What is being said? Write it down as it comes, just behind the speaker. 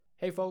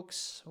Hey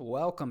folks,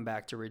 welcome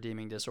back to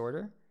Redeeming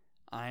Disorder.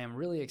 I am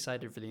really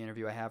excited for the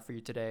interview I have for you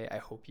today. I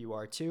hope you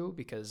are too,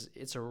 because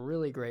it's a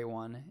really great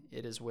one.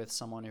 It is with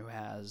someone who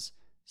has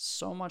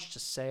so much to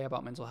say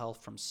about mental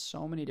health from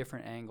so many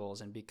different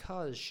angles, and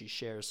because she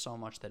shares so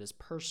much that is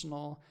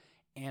personal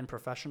and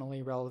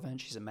professionally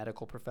relevant, she's a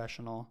medical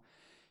professional,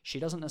 she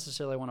doesn't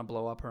necessarily want to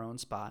blow up her own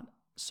spot,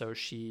 so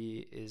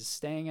she is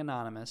staying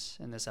anonymous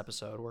in this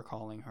episode. We're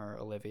calling her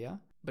Olivia.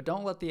 But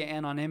don't let the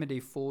anonymity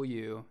fool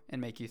you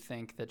and make you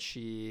think that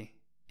she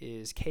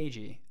is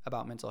cagey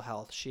about mental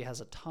health. She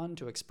has a ton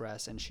to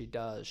express, and she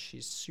does.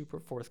 She's super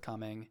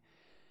forthcoming.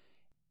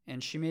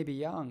 And she may be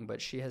young,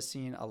 but she has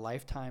seen a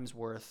lifetime's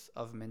worth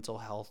of mental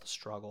health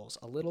struggles.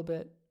 A little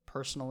bit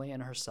personally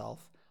in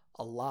herself,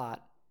 a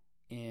lot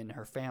in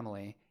her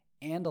family,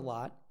 and a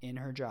lot in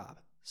her job.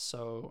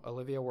 So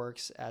Olivia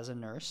works as a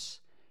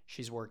nurse.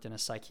 She's worked in a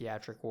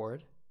psychiatric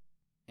ward.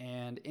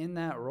 And in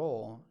that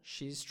role,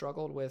 she's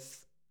struggled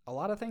with a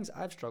lot of things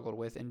I've struggled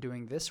with in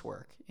doing this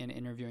work, in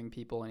interviewing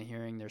people and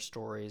hearing their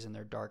stories and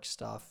their dark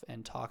stuff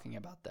and talking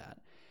about that.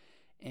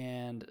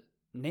 And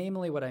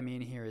namely, what I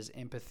mean here is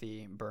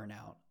empathy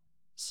burnout.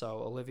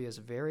 So Olivia is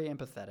very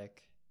empathetic,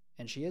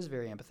 and she is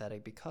very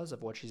empathetic because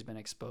of what she's been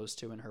exposed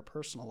to in her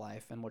personal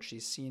life and what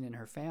she's seen in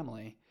her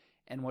family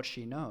and what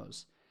she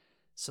knows.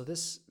 So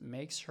this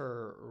makes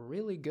her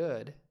really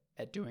good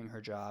at doing her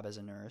job as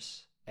a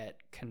nurse, at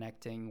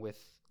connecting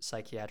with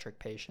psychiatric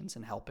patients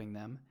and helping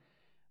them,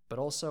 but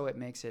also it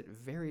makes it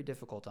very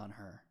difficult on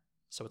her.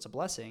 So it's a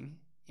blessing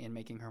in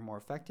making her more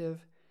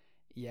effective,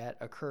 yet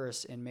a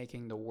curse in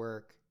making the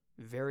work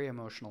very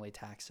emotionally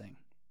taxing.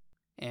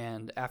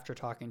 And after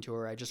talking to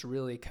her, I just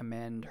really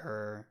commend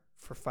her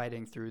for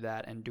fighting through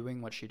that and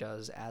doing what she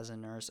does as a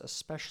nurse,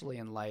 especially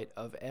in light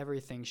of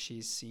everything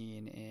she's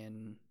seen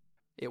in,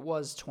 it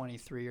was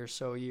 23 or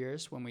so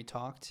years when we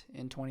talked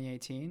in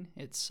 2018.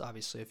 It's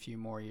obviously a few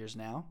more years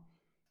now.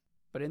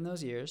 But in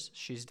those years,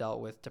 she's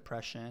dealt with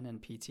depression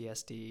and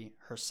PTSD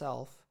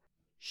herself.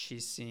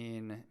 She's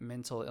seen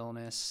mental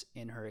illness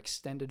in her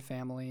extended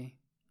family,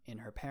 in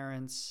her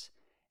parents,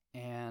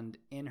 and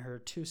in her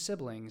two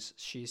siblings,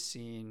 she's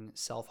seen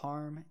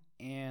self-harm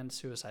and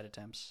suicide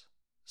attempts.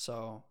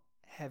 So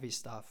heavy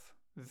stuff,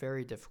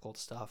 very difficult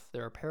stuff.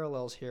 There are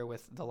parallels here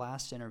with the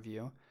last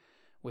interview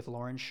with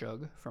Lauren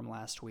Shug from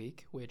last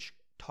week, which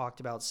talked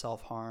about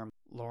self-harm.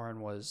 Lauren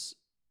was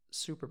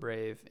super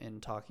brave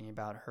in talking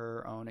about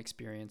her own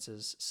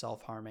experiences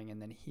self-harming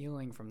and then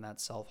healing from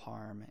that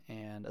self-harm.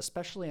 And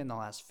especially in the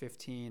last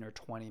 15 or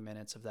 20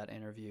 minutes of that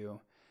interview,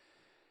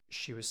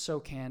 she was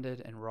so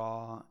candid and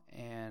raw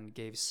and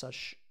gave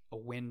such a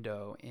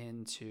window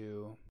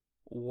into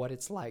what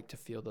it's like to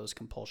feel those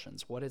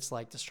compulsions, what it's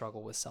like to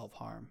struggle with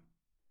self-harm.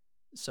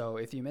 So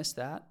if you missed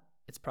that,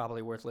 it's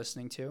probably worth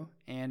listening to.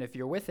 And if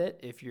you're with it,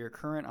 if you're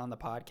current on the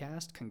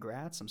podcast,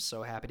 congrats. I'm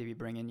so happy to be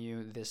bringing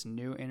you this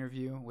new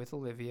interview with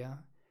Olivia.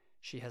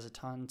 She has a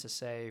ton to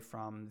say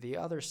from the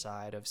other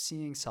side of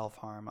seeing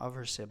self-harm of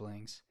her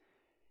siblings,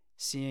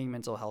 seeing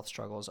mental health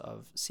struggles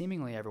of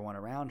seemingly everyone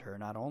around her,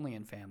 not only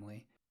in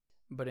family,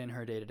 but in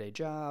her day-to-day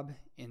job,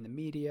 in the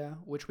media,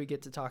 which we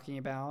get to talking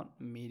about,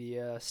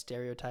 media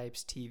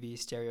stereotypes, TV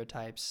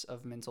stereotypes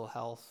of mental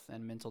health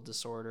and mental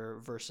disorder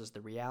versus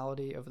the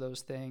reality of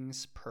those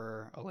things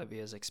per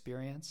Olivia's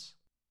experience.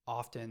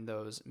 Often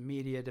those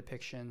media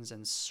depictions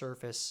and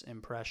surface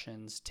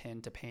impressions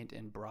tend to paint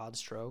in broad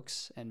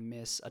strokes and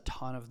miss a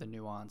ton of the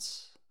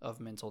nuance of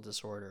mental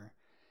disorder.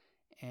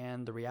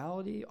 And the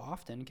reality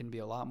often can be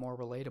a lot more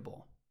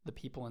relatable. The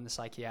people in the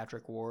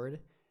psychiatric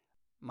ward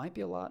might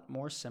be a lot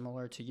more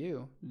similar to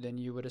you than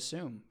you would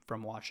assume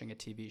from watching a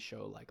TV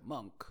show like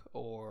Monk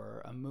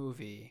or a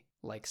movie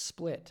like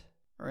Split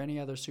or any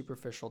other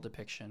superficial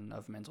depiction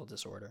of mental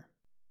disorder.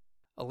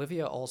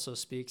 Olivia also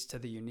speaks to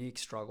the unique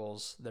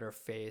struggles that are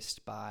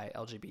faced by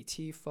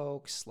LGBT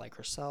folks like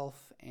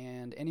herself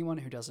and anyone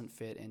who doesn't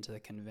fit into the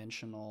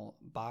conventional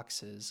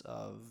boxes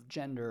of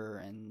gender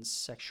and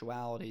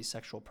sexuality,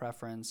 sexual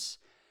preference.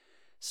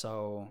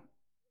 So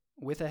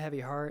with a heavy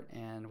heart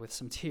and with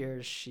some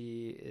tears,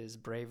 she is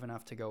brave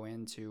enough to go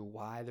into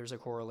why there's a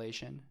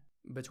correlation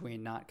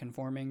between not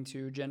conforming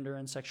to gender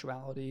and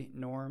sexuality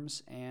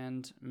norms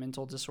and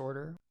mental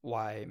disorder,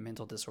 why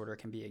mental disorder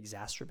can be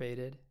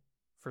exacerbated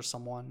for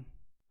someone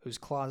who's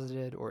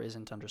closeted or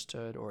isn't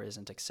understood or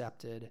isn't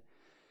accepted.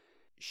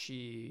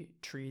 She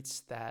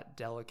treats that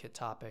delicate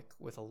topic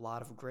with a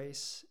lot of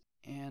grace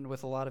and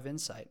with a lot of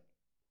insight.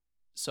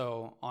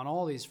 So on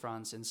all these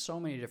fronts, in so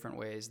many different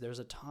ways, there's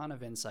a ton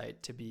of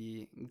insight to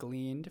be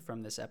gleaned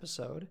from this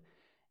episode,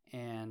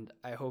 and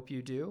I hope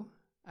you do.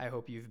 I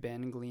hope you've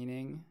been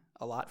gleaning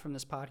a lot from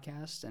this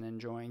podcast and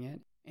enjoying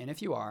it. And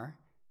if you are,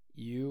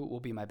 you will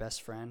be my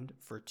best friend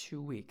for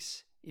 2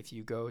 weeks if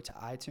you go to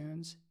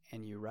iTunes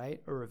and you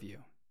write a review.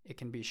 It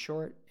can be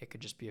short, it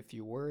could just be a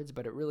few words,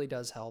 but it really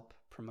does help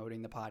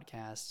promoting the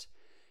podcast,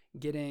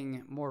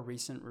 getting more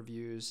recent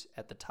reviews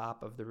at the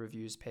top of the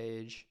reviews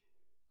page,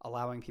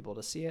 allowing people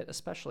to see it,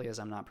 especially as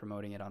I'm not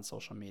promoting it on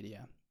social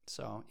media.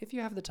 So if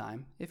you have the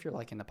time, if you're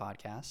liking the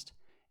podcast,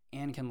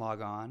 and can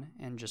log on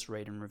and just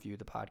rate and review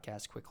the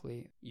podcast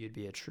quickly, you'd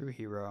be a true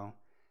hero.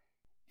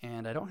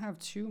 And I don't have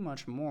too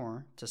much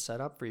more to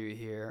set up for you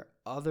here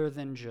other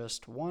than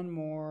just one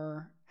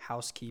more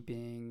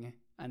housekeeping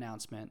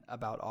announcement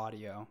about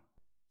audio.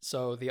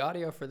 So the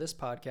audio for this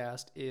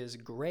podcast is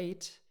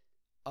great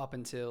up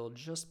until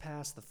just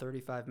past the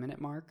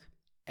 35-minute mark,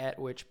 at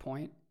which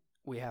point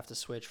we have to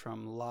switch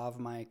from lav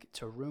mic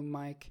to room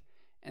mic,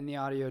 and the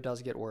audio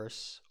does get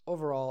worse.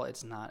 Overall,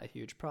 it's not a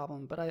huge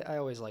problem, but I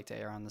always like to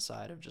err on the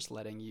side of just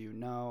letting you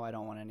know. I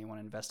don't want anyone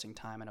investing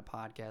time in a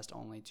podcast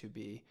only to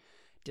be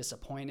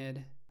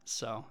disappointed.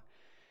 So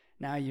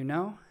now you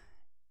know,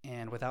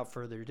 and without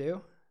further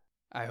ado,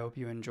 I hope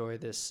you enjoy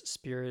this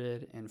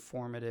spirited,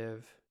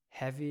 informative,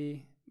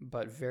 heavy,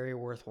 but very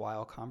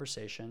worthwhile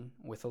conversation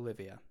with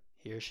Olivia.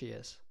 Here she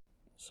is.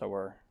 So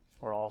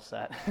we're all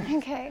set.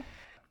 Okay.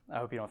 I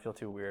hope you don't feel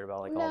too weird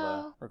about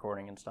all the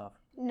recording and stuff.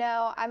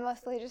 No, I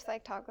mostly just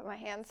talk with my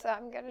hands, so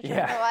I'm gonna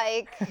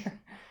try to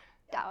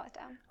dial it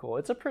down. Cool.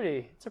 It's a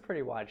pretty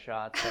wide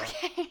shot, so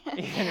okay.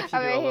 even if you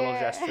do a little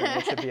gesture,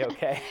 you should be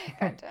okay.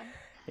 Gotcha.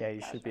 Yeah,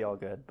 you should be all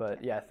good.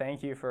 But yeah,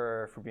 thank you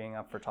for being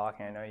up for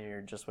talking. I know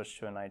you just switched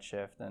to a night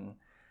shift and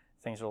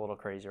things are a little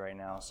crazy right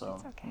now, so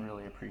I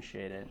really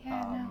appreciate it.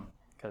 Yeah,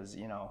 because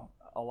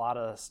a lot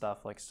of stuff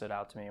stood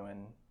out to me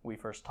when we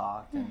first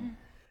talked and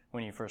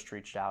when you first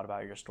reached out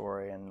about your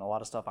story, and a lot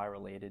of stuff I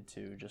related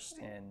to just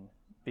in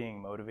being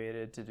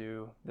motivated to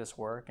do this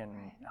work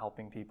and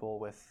helping people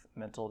with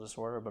mental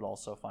disorder, but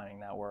also finding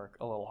that work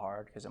a little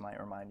hard because it might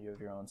remind you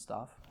of your own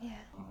stuff. Yeah.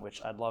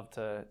 Which I'd love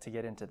to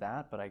get into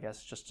that, but I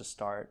guess just to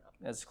start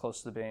as close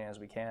to the beginning as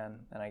we can,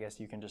 and I guess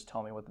you can just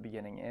tell me what the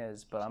beginning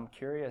is, but I'm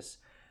curious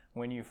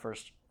when you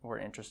first were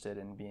interested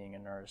in being a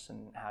nurse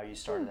and how you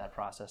started that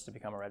process to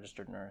become a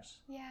registered nurse.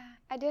 Yeah.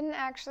 I didn't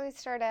actually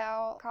start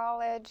out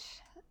college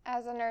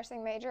as a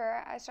nursing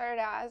major. I started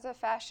out as a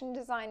fashion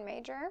design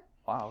major.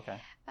 Wow, okay.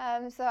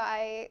 So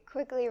I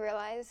quickly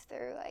realized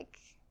through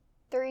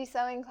 3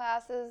 sewing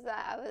classes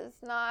that I was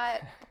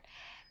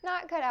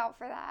not cut out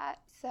for that.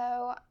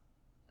 So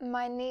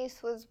my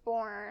niece was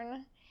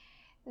born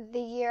the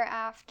year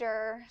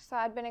after, so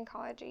I'd been in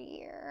college a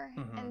year.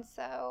 And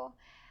so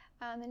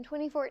in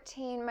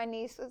 2014, my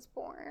niece was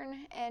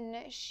born, and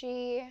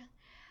she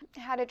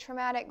had a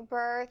traumatic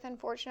birth,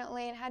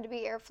 unfortunately, and had to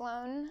be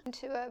airflown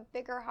to a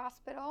bigger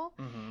hospital.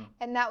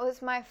 And that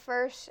was my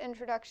first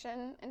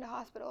introduction into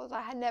hospitals.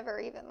 I had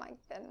never even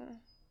been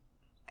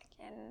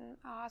in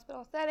a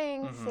hospital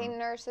setting, seen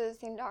nurses,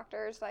 seen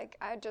doctors. I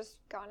had just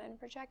gone in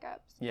for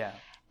checkups. Yeah.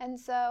 And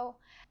so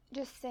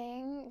just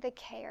seeing the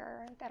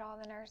care that all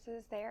the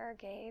nurses there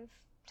gave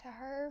to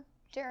her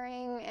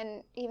during,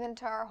 and even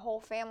to our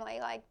whole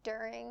family,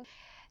 during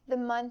the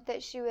month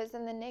that she was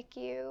in the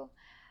NICU.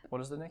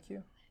 What is the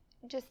NICU?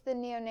 Just the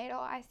neonatal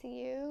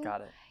ICU.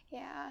 Got it.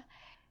 Yeah.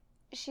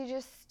 She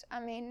just,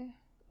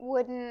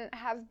 wouldn't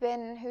have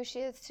been who she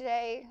is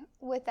today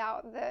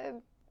without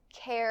the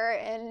care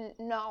and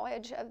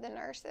knowledge of the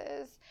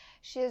nurses.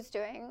 She is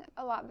doing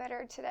a lot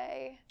better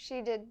today.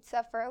 She did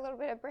suffer a little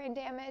bit of brain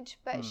damage,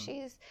 but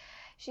she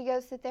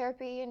goes to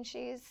therapy and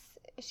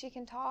she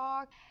can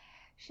talk.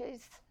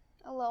 She's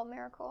a little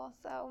miracle.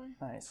 So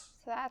nice.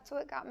 So that's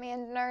what got me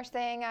into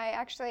nursing. I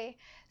actually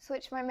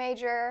switched my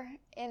major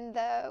in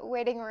the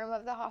waiting room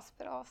of the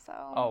hospital. So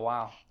oh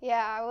wow.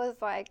 Yeah, I was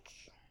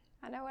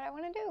I know what I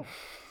want to do.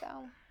 So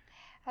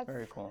that's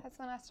very cool. That's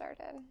when I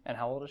started. And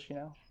how old is she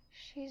now?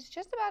 She's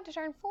just about to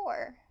turn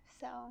 4.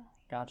 So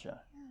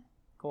gotcha. Yeah.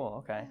 Cool.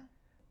 Okay.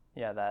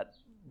 Yeah, that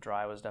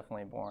drive was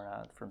definitely born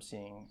out from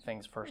seeing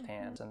things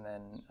firsthand. And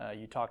then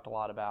you talked a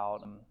lot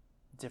about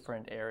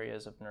different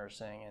areas of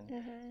nursing, and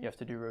you have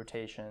to do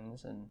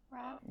rotations, and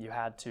you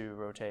had to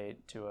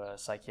rotate to a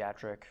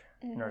psychiatric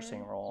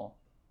nursing role,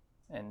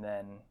 and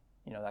then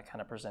that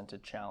kind of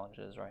presented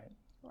challenges, right?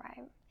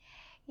 Right.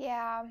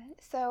 Yeah.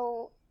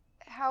 So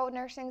how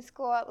nursing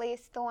school, at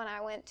least the one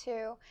I went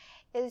to,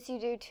 is you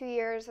do 2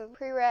 years of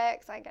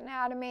prereqs,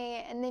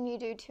 anatomy, and then you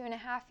do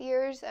 2.5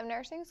 years of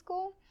nursing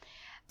school.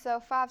 So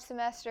 5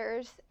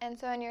 semesters. And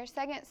so in your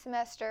second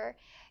semester,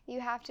 you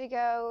have to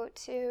go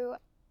to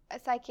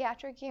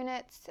psychiatric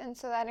units, and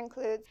so that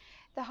includes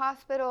the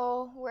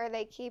hospital where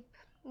they keep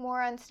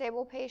more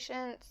unstable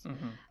patients,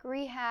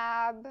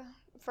 rehab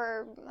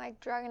for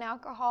drug and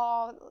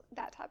alcohol,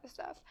 that type of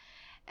stuff.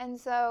 And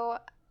so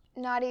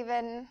not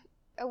even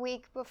a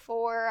week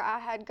before I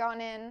had gone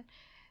in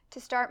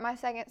to start my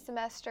second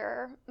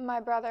semester, my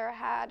brother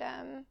had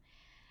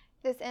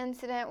this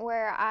incident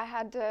where I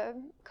had to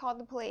call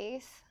the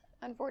police,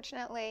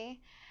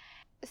 unfortunately.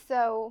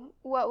 So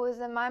what was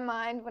in my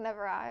mind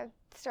whenever I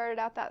started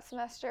out that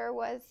semester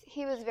was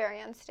he was very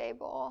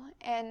unstable,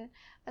 and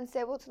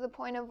unstable to the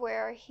point of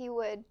where he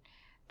would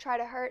try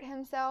to hurt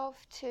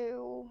himself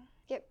to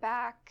get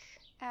back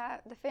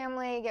at the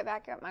family, get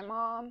back at my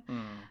mom.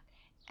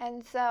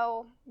 And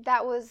so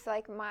that was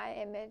my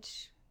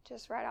image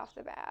just right off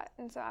the bat.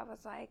 And so I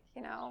was I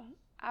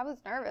was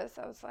nervous.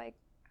 I was I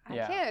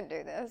can't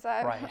do this.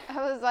 I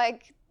was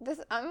this.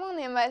 I'm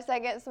only in my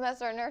second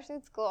semester of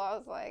nursing school. I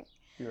was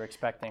You were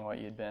expecting what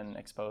you'd been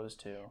exposed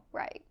to.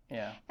 Right.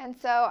 Yeah. And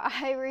so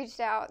I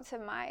reached out to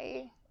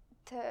my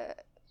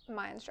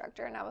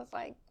instructor, and I was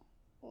like,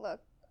 look,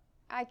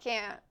 I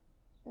can't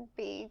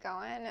be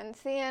going and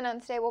seeing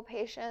unstable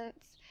patients.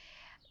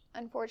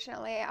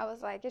 Unfortunately, I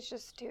was like, it's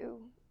just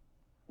too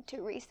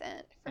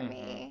recent for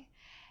me.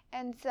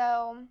 And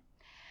so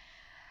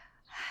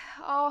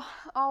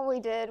all we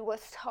did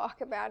was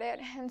talk about it.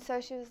 And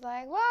so she was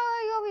like,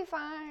 well, you'll be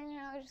fine,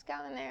 just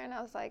go in there. And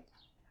I was like,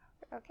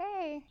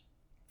 okay.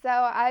 So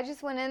I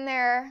just went in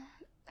there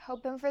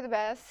hoping for the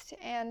best,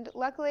 and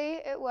luckily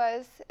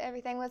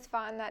everything was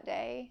fine that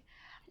day.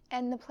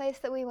 And the place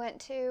that we went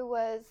to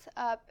was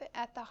up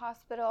at the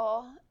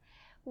hospital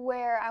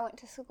where I went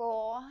to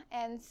school,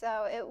 and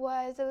so it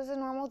was a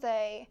normal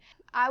day.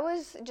 I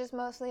was just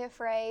mostly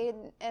afraid,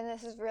 and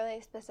this is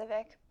really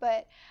specific,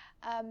 but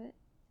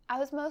I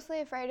was mostly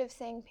afraid of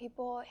seeing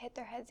people hit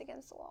their heads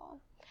against the wall,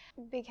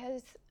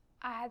 because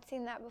I had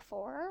seen that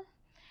before.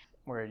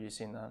 Where had you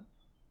seen that?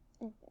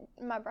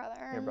 My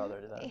brother. Your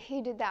brother did that?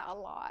 He did that a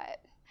lot.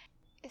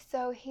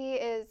 So he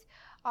is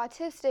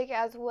autistic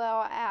as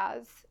well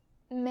as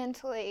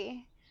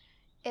mentally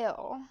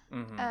ill.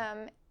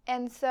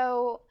 And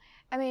so,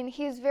 I mean,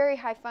 he's very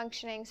high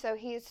functioning, so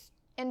he's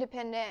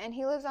independent and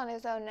he lives on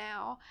his own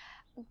now,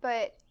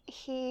 but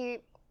he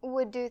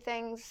would do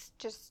things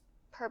just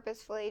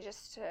purposefully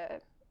just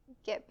to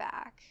get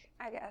back,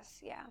 I guess.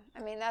 Yeah.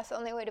 I mean, that's the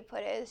only way to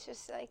put it, is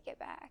just like get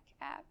back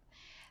at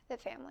the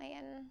family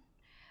and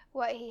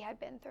what he had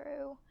been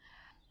through.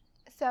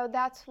 So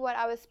that's what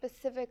I was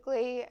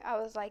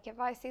like, if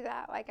I see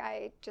that, like,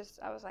 I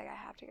was like, I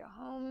have to go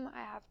home. I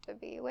have to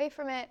be away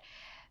from it.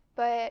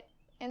 But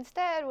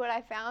instead, what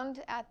I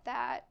found at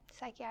that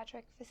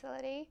psychiatric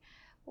facility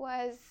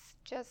was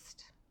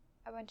just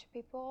a bunch of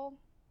people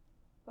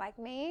like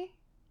me.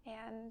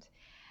 And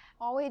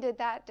all we did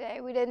that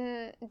day, we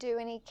didn't do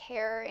any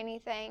care or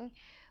anything.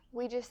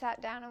 We just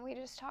sat down and we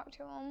just talked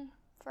to them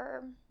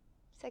for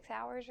 6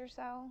 hours or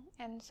so.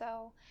 And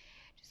so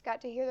just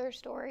got to hear their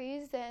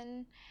stories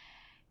and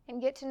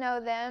get to know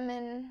them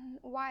and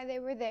why they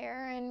were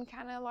there, and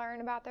kind of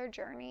learn about their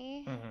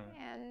journey.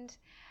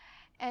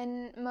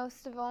 And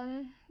most of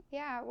them,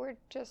 yeah, were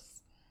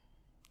just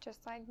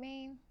like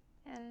me.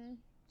 And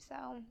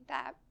so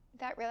that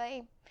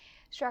really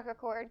struck a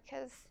chord,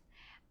 because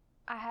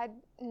I had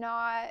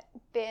not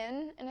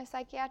been in a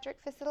psychiatric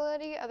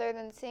facility other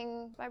than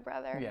seeing my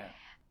brother. Yeah.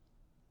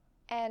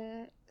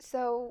 And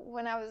so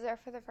when I was there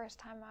for the first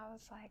time, I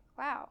was like,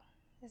 wow,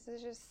 this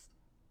is just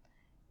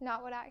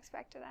not what I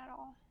expected at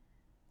all.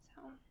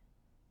 So.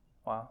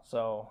 Wow.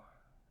 So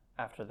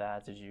after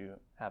that, did you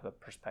have a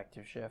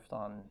perspective shift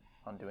on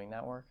doing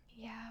that work?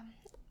 Yeah.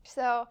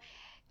 So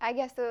I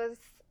guess it was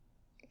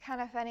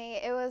kind of funny.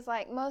 It was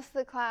like most of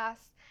the class,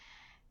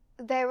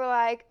 they were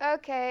like,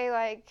 okay,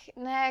 like,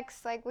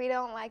 next, like, we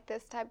don't like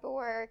this type of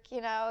work,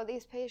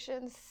 these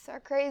patients are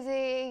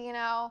crazy,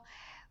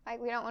 like,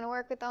 we don't want to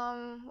work with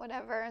them,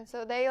 whatever. And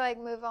so they, like,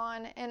 move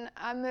on. And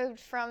I moved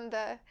from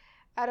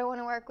I don't want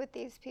to work with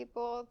these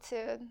people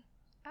to,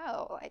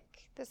 oh,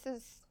 like, this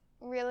is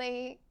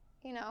really,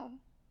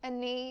 a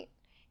neat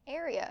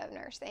area of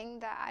nursing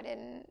that I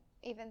didn't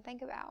even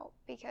think about,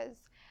 because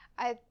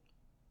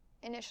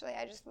initially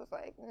I just was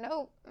like,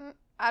 nope,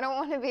 I don't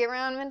want to be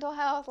around mental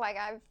health. Like,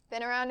 I've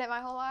been around it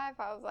my whole life.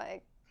 I was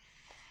like,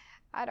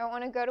 I don't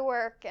want to go to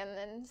work and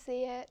then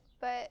see it.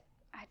 But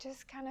I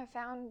just kind of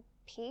found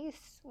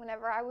peace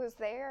whenever I was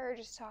there,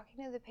 just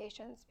talking to the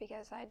patients,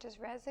 because I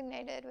just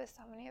resonated with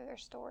so many of their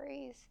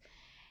stories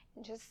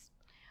and just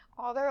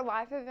all their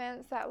life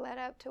events that led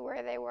up to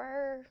where they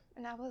were.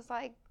 And I was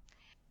like,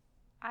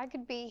 I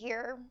could be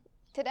here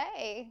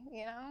today,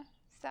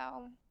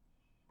 so.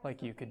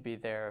 Like, you could be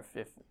there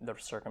if the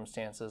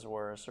circumstances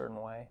were a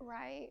certain way?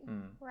 Right,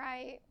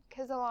 right.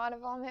 Because a lot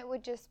of them, it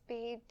would just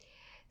be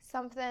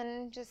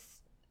something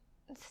just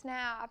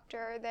snapped,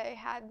 or they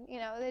had,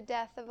 the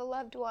death of a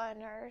loved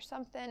one or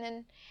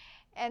something,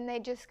 and they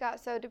just got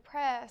so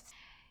depressed.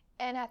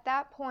 And at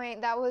that point,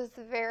 that was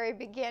the very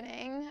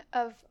beginning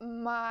of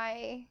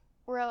my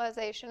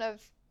realization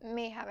of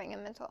me having a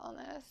mental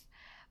illness,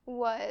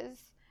 was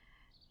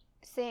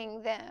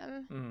seeing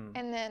them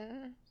and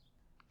then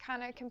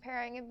kind of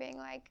comparing and being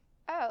like,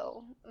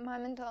 oh, my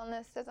mental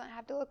illness doesn't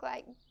have to look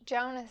like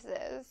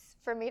Jonas's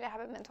for me to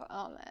have a mental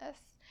illness.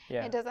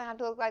 Yeah. It doesn't have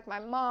to look like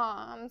my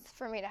mom's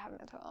for me to have a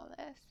mental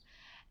illness.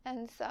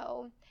 And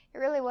so it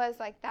really was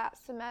like that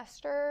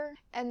semester,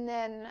 and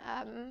then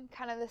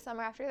kind of the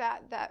summer after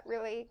that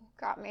really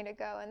got me to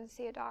go and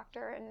see a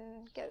doctor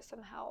and get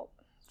some help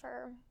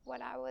for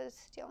what I was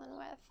dealing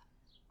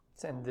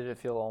with. And did it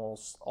feel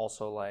almost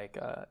also like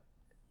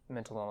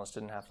mental illness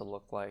didn't have to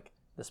look like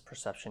this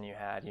perception you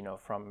had,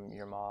 from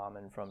your mom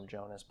and from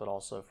Jonas, but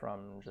also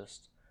from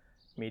just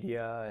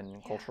media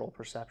and cultural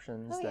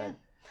perceptions that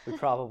would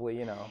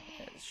probably,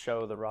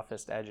 show the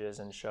roughest edges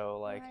and show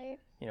like,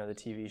 the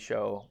TV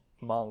show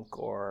Monk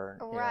or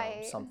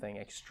something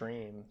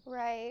extreme.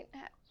 Right.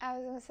 I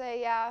was going to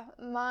say, yeah,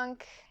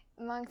 Monk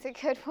Monk's a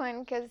good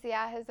one because,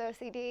 yeah, his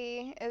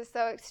OCD is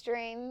so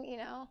extreme, you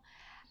know.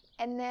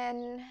 And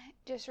then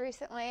just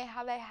recently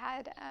how they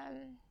had,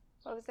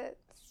 what was it,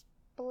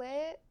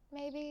 Split,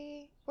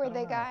 maybe? Where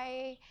the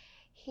guy,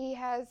 he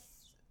has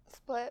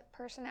split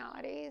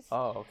personalities.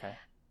 Oh, okay.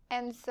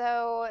 And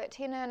so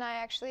Tina and I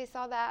actually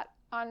saw that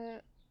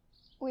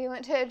we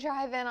went to a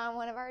drive-in on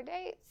one of our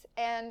dates,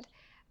 and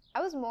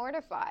I was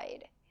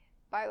mortified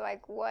by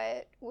like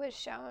what was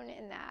shown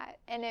in that.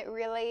 And it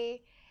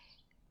really,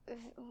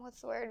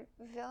 what's the word,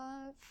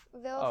 vilified?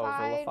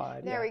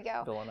 Vilified. There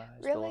yeah. we go.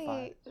 Villainized,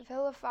 Really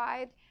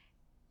vilified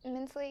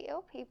mentally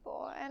ill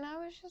people. And I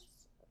was just,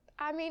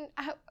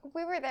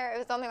 we were there. It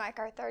was only like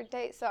our third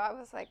date, so I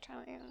was like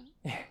trying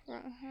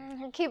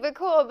to keep it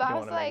cool. But I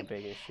was like, make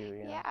a big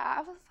issue. yeah,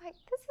 I was like,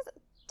 this is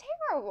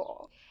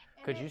terrible.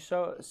 Could you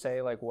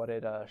say like what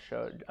it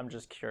showed? I'm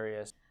just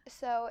curious.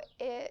 So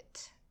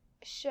it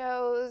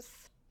shows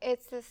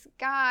it's this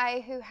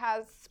guy who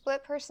has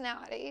split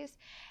personalities,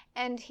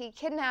 and he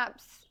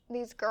kidnaps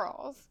these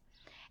girls.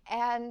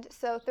 And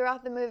so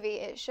throughout the movie,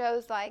 it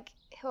shows like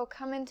he'll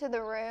come into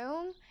the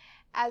room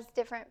as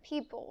different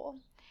people.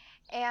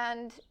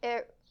 And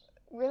it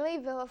really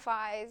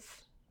vilifies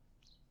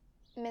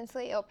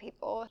mentally ill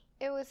people.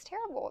 It was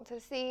terrible to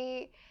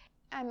see,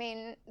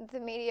 the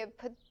media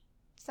put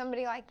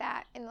somebody like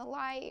that in the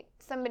light,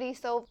 somebody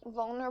so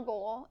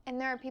vulnerable, and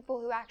there are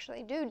people who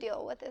actually do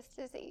deal with this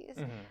disease.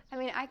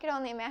 Mm-hmm. I could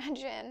only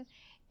imagine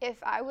if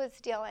I was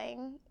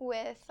dealing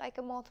with like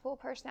a multiple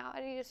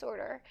personality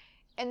disorder,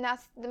 and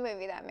that's the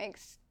movie that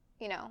makes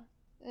the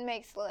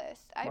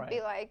list. I'd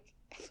be like,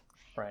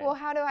 right. Well,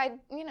 how do I,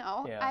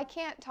 Yeah. I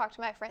can't talk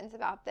to my friends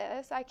about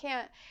this. I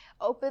can't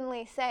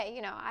openly say,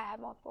 I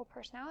have multiple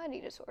personality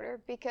disorder,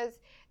 because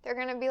they're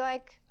going to be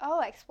like, oh,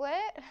 like Split?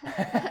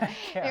 Yeah.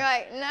 You're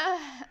like, no,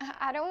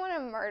 I don't want to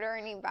murder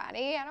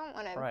anybody. I don't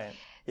want to. Right.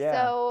 Yeah.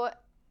 So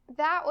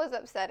that was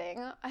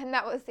upsetting. And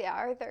that was,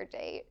 our third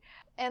date.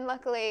 And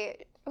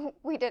luckily,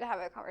 we did have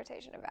a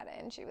conversation about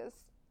it. And she was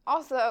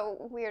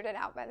also weirded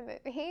out by the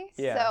movie.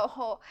 Yeah.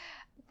 So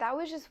that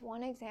was just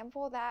one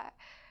example that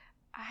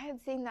I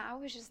had seen that I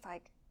was just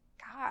like,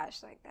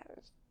 gosh, like that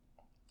was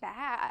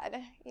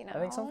bad,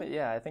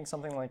 I think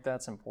something like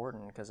that's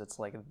important, because it's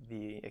like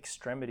the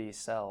extremity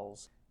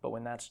sells, but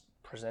when that's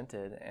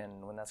presented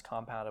and when that's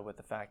compounded with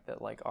the fact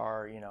that like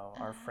our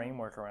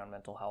framework around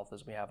mental health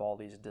is we have all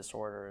these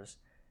disorders,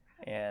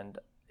 and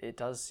it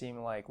does seem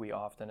like we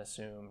often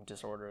assume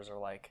disorders are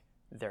like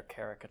their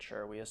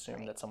caricature. We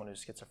assume that someone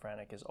who's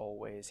schizophrenic is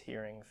always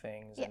hearing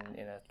things and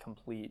in a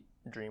complete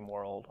dream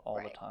world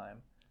all the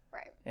time.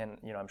 Right. And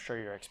I'm sure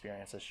your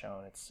experience has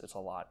shown it's a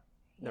lot.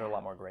 There are a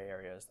lot more gray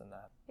areas than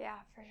that. Yeah,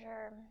 for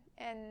sure.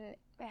 And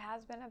it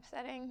has been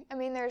upsetting.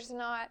 There's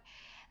not,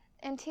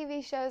 in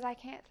TV shows, I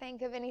can't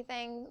think of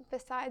anything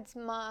besides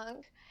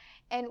Monk,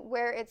 and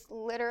where it's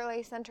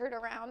literally centered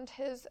around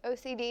his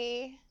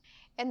OCD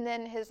and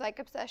then his like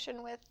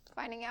obsession with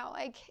finding out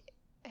like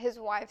his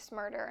wife's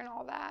murder and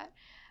all that.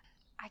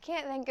 I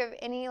can't think of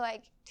any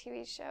like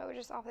TV show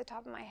just off the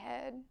top of my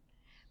head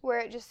where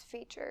it just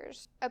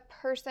features a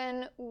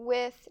person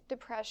with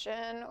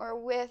depression or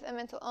with a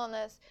mental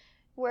illness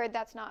where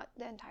that's not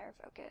the entire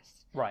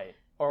focus. Right.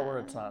 Or where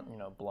it's not,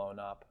 blown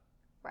up.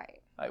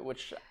 Right.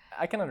 Which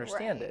I can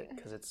understand it,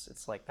 because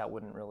it's like that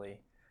wouldn't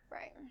really.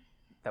 Right.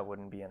 That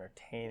wouldn't be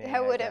entertaining.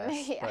 That wouldn't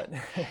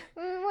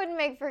wouldn't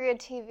make for good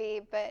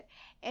TV, but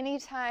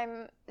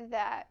anytime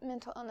that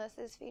mental illness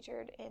is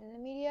featured in the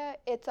media,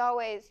 it's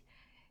always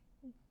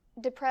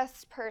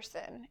depressed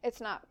person.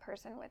 It's not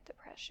person with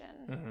depression.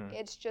 Mm-hmm.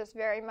 It's just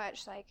very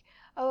much like,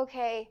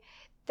 okay,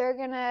 they're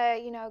gonna,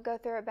 go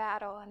through a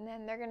battle, and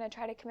then they're gonna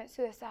try to commit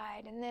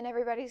suicide, and then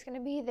everybody's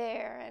gonna be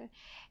there, and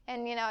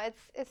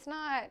it's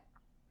not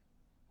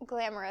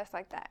glamorous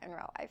like that in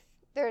real life.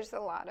 There's a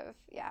lot of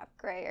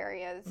gray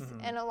areas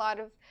and a lot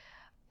of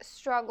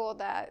struggle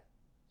that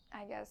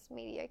I guess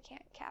media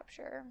can't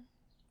capture.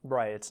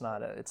 Right.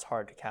 It's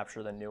hard to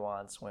capture the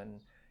nuance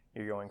when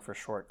you're going for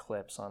short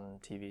clips on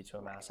TV to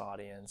a mass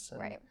audience.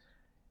 And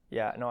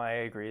yeah, no, I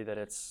agree that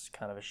it's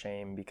kind of a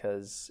shame,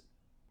 because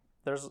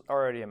there's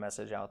already a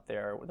message out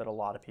there that a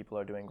lot of people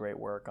are doing great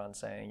work on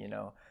saying,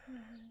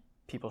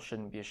 people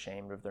shouldn't be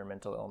ashamed of their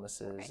mental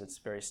illnesses. Right. It's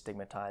very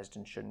stigmatized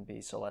and shouldn't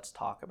be, so let's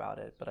talk about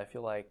it. But I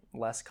feel like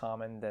less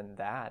common than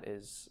that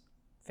is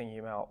thinking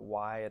about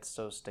why it's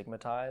so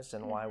stigmatized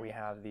and why we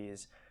have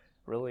these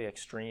really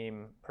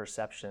extreme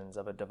perceptions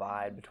of a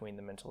divide between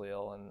the mentally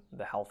ill and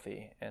the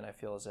healthy. And I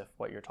feel as if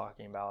what you're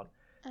talking about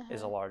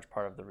is a large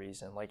part of the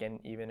reason. Like,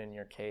 even in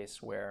your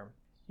case where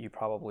you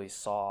probably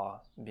saw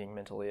being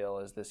mentally ill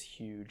as this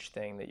huge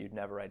thing that you'd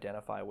never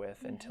identify with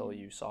until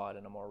you saw it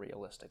in a more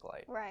realistic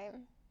light. Right.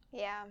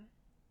 Yeah.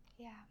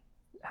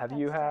 Have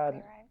you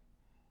had,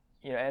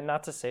 and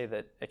not to say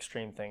that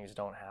extreme things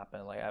don't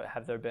happen, like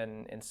have there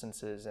been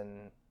instances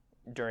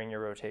during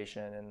your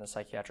rotation in the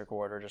psychiatric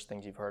ward, or just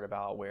things you've heard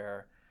about,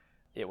 where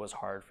it was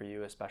hard for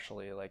you,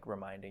 especially like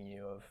reminding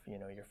you of,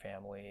 your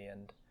family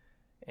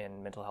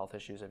and mental health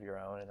issues of your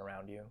own and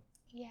around you?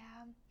 Yeah,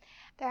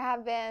 there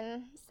have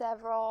been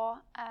several,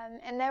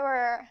 and they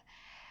were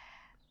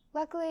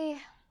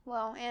luckily,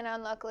 well, and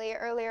unluckily,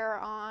 earlier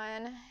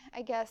on,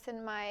 I guess,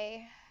 in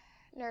my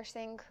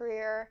nursing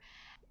career,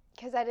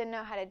 because I didn't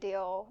know how to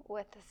deal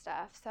with the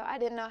stuff. So I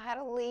didn't know how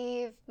to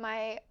leave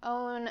my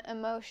own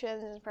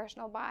emotions and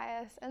personal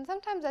bias. And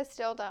sometimes I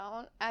still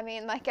don't. I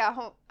mean, like,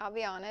 I'll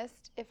be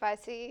honest. If I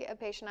see a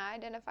patient I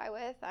identify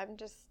with, I'm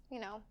just,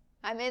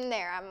 I'm in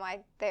there. I'm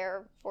like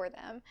there for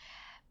them.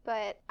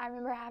 But I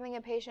remember having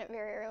a patient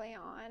very early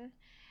on.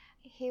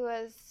 He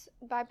was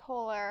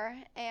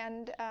bipolar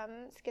and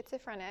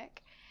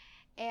schizophrenic,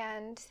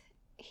 and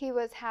he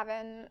was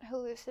having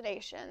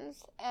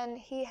hallucinations. And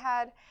he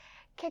had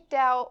kicked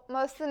out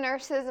most of the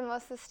nurses and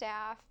most of the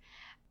staff.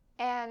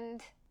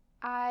 And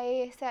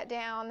I sat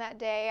down that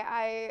day.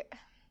 I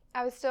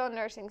was still a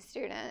nursing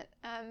student,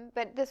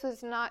 but this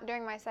was not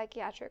during my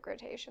psychiatric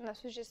rotation.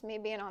 This was just me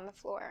being on the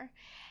floor.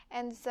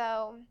 And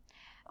so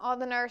all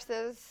the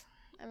nurses,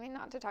 I mean,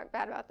 not to talk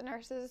bad about the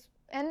nurses,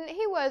 and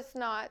he was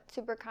not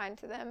super kind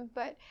to them,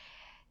 but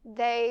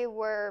they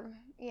were,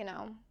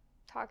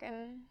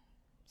 talking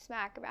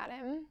smack about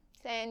him,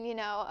 saying,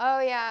 oh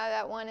yeah,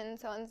 that one and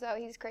so,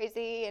 he's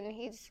crazy and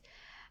he's,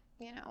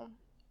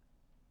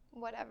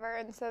 whatever.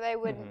 And so they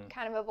would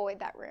kind of avoid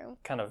that room.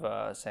 Kind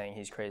of saying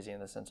he's crazy in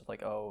the sense of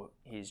like, oh,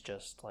 he's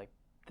just like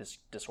this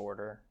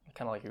disorder.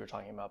 Kind of like you were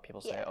talking about,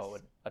 people say, oh,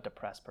 a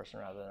depressed person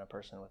rather than a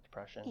person with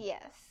depression.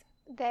 Yes.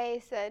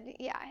 They said,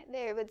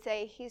 they would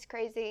say he's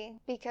crazy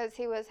because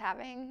he was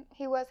having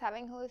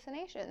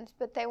hallucinations,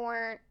 but they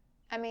weren't,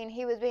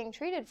 he was being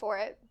treated for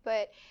it,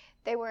 but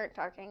they weren't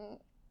talking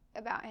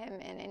about him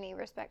in any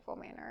respectful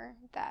manner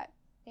that,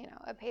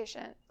 a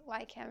patient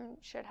like him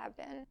should have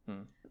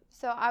been.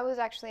 So I was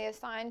actually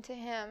assigned to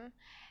him,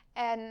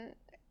 and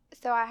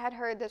so I had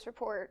heard this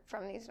report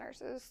from these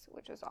nurses,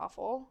 which was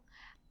awful.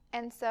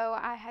 And so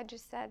I had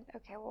just said,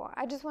 okay, well,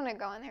 I just want to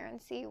go in there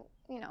and see,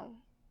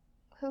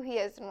 who he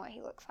is and what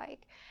he looks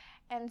like.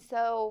 And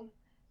so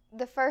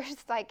the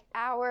first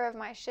hour of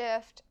my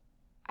shift,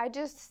 I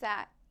just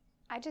sat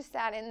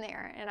in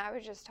there and I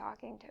was just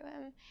talking to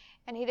him.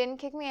 And he didn't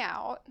kick me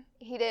out.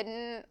 He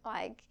didn't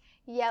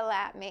yell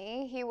at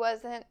me. He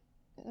wasn't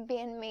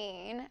being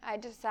mean. I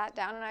just sat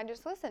down and I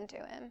just listened to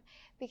him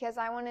because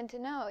I wanted to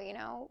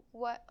know,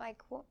 what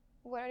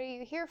are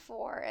you here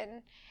for?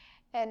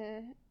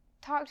 And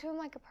talk to him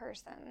like a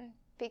person,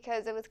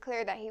 because it was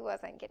clear that he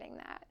wasn't getting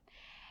that.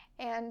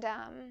 And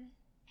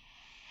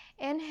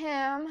in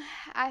him,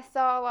 I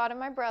saw a lot of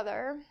my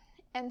brother.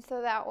 And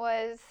so that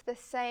was the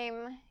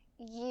same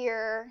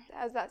year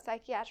as that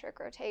psychiatric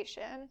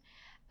rotation.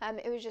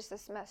 It was just a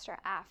semester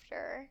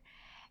after.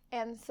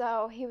 And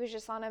so he was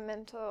just on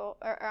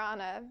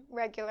a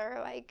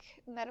regular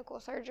medical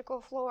surgical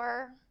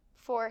floor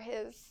for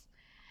his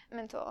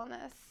mental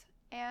illness.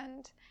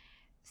 And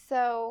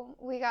so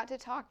we got to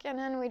talking,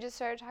 and we just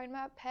started talking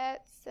about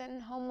pets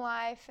and home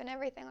life and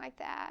everything like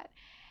that.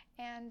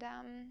 And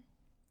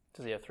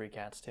does he have 3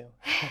 cats too?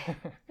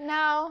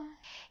 No,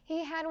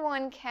 he had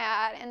 1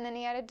 cat, and then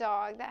he had a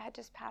dog that had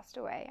just passed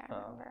away, I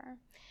remember.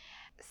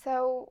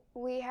 So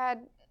we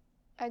had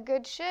a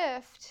good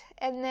shift,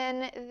 and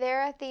then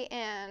there at the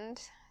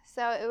end,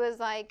 so it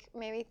was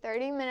maybe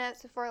 30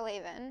 minutes before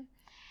leaving,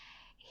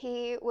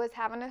 he was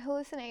having a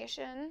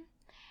hallucination,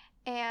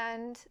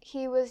 and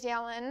he was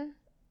yelling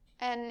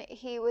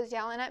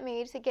at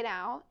me to get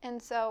out.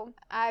 And so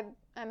I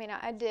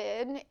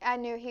did. I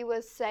knew he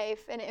was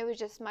safe, and it was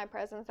just my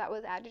presence that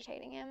was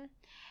agitating him.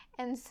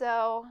 And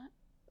so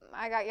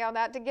I got yelled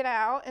at to get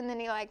out, and then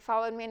he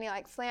followed me, and he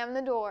slammed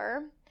the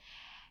door.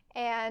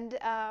 And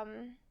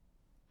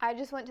I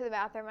just went to the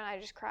bathroom and I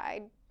just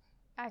cried.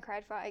 I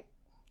cried for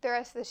the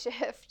rest of the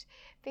shift,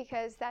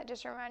 because that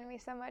just reminded me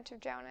so much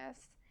of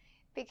Jonas.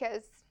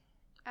 Because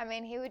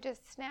he would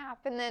just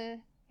snap, and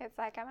then it's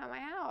I'm at my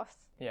house.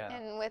 Yeah.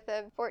 And with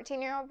a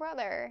 14-year-old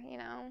brother,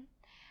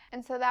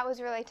 And so that was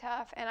really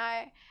tough, and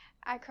I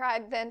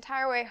cried the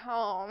entire way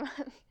home.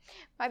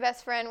 My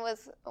best friend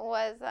was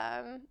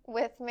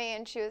with me,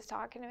 and she was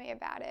talking to me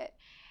about it.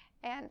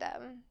 And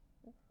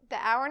the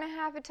hour and a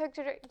half it took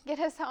to get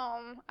us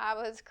home, I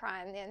was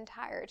crying the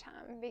entire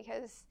time,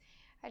 because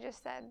I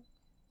just said,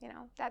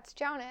 that's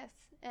Jonas,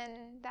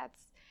 and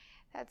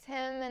that's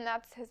him, and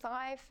that's his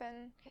life.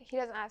 And he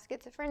doesn't have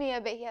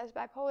schizophrenia, but he has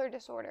bipolar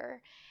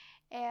disorder.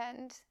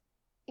 And,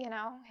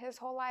 his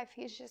whole life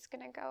he's just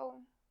going to go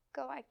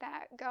like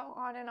that, go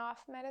on and off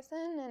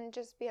medicine, and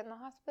just be in the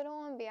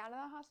hospital and be out of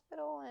the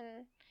hospital.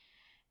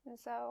 And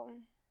so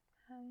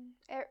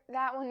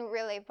that one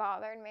really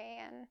bothered me.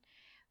 And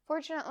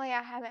fortunately,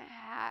 I haven't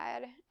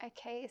had a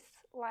case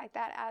like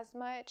that as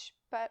much,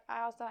 but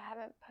I also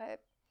haven't put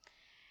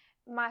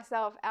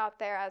myself out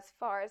there as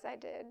far as I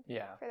did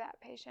for that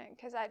patient,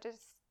 because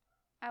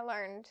I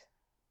learned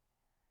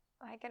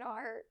it'll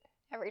hurt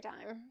every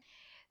time.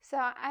 So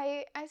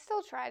I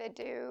still try to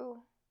do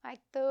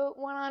the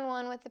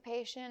one-on-one with the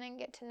patient and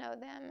get to know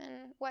them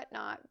and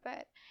whatnot,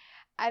 but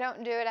I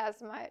don't do it as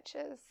much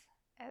as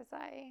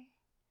I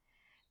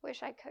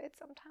wish I could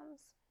sometimes.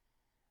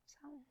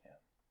 So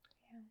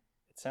Yeah.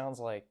 It sounds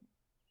like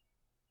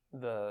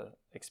the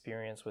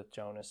experience with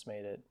Jonas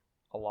made it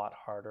a lot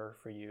harder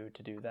for you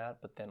to do that,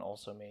 but then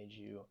also made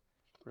you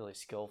really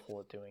skillful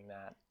at doing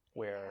that,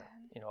 where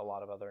a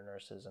lot of other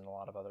nurses and a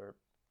lot of other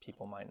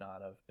people might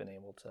not have been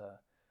able to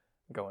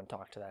go and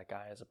talk to that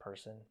guy as a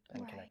person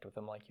and connect with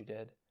him like you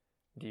did.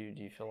 Do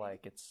you feel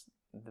like it's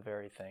the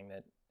very thing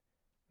that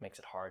makes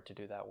it hard to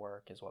do that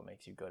work is what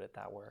makes you good at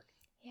that work?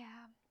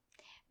 Yeah.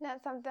 And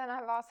that's something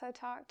I've also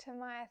talked to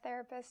my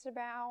therapist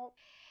about,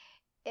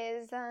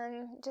 is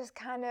just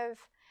kind of,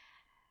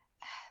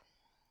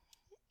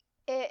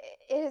 it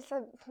is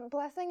a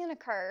blessing and a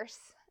curse,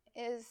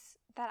 is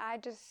that I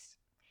just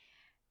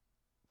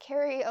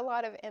carry a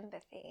lot of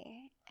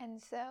empathy.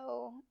 And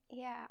so,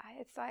 yeah,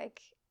 it's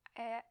like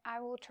I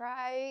will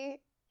try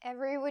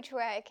every which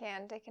way I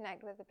can to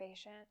connect with the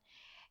patient.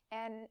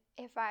 And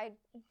if I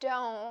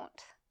don't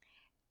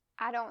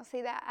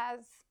see that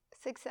as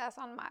success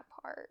on my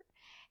part.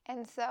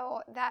 And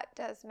so that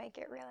does make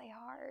it really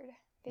hard,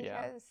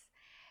 because,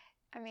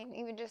 I mean,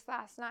 even just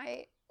last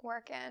night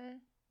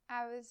working,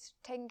 I was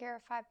taking care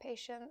of 5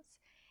 patients.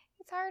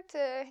 It's hard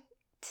to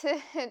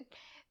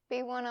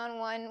be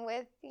one-on-one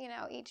with,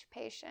 each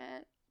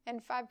patient.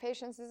 And 5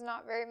 patients is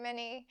not very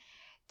many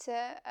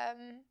to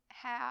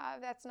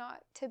have. That's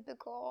not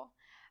typical.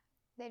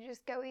 They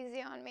just go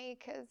easy on me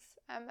because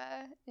I'm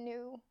a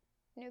new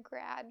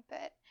grad,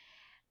 but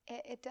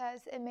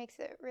it makes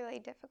it really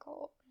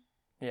difficult.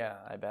 Yeah,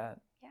 I bet.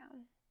 Yeah.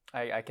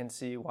 I can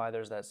see why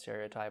there's that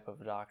stereotype of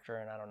a doctor,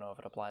 and I don't know if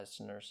it applies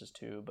to nurses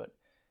too, but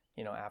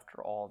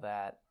after all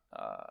that,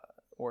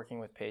 working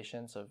with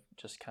patients, of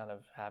just kind of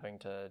having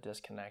to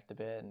disconnect a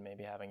bit and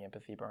maybe having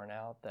empathy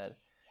burnout, that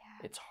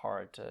it's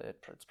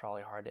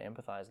probably hard to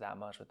empathize that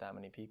much with that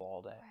many people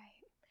all day.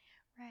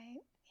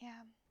 Right,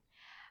 yeah.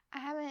 I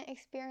haven't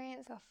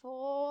experienced a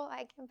full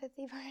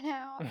empathy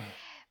burnout,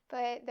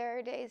 but there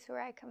are days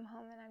where I come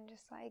home and I'm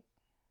just like,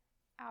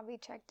 I'll be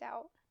checked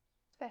out,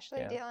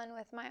 especially dealing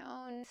with my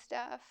own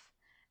stuff.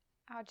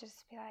 I'll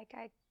just be like,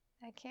 I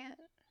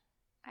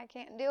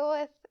can't deal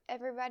with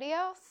everybody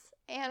else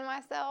and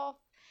myself.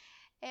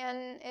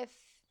 And if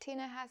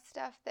Tina has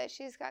stuff that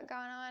she's got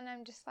going on,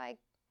 I'm just like,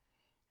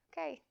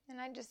 okay. And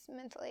I just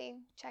mentally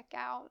check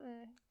out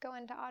and go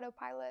into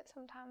autopilot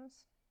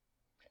sometimes.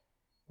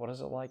 What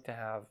is it like to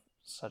have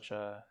such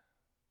a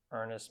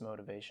earnest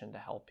motivation to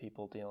help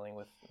people dealing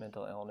with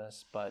mental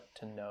illness, but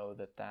to know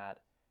that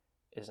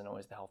isn't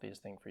always the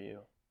healthiest thing for you?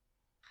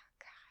 Oh,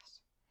 gosh.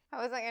 I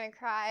wasn't going to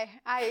cry.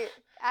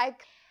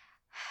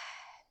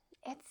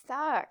 It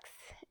sucks.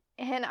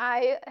 And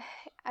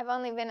I've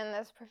only been in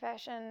this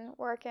profession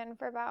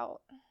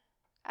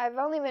I've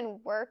only been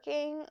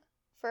working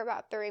for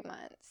about 3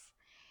 months.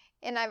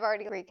 And I've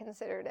already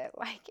reconsidered it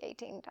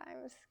 18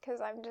 times, because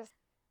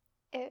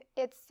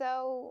it's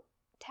so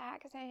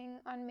taxing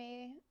on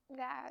me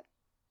that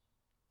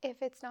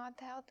if it's not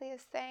the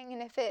healthiest thing,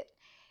 and if it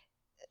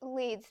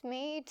leads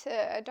me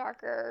to a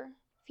darker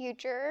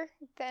future,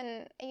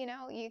 then,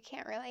 you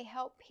can't really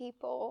help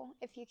people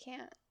if you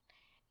can't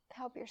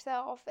help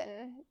yourself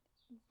and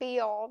be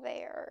all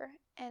there.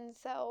 And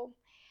so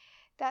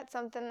that's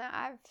something that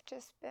I've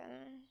just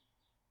been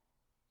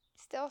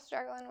still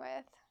struggling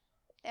with.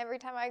 Every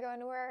time I go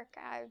into work,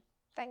 I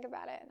think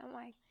about it, and I'm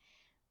like,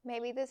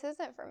 maybe this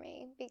isn't for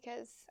me,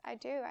 because I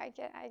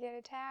get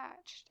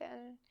attached,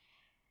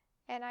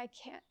 and I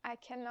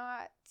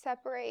cannot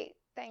separate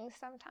things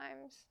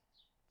sometimes,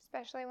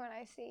 especially when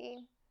I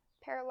see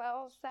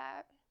parallels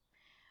that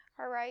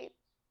are right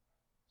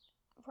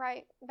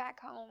back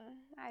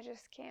home. I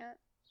just can't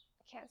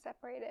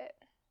separate it.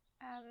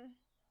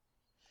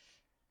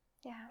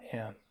 Yeah.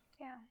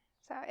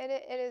 So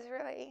it is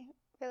really,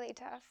 really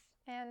tough,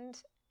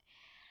 and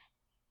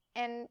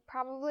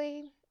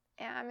probably,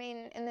 I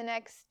mean, in the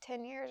next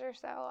 10 years or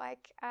so, I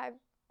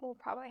will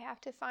probably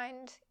have to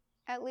find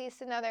at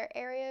least another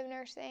area of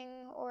nursing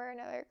or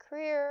another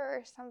career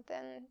or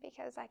something,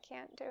 because I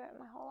can't do it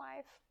my whole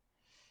life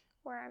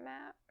where I'm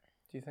at.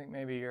 Do you think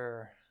maybe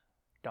you're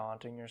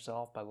daunting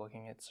yourself by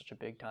looking at such a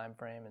big time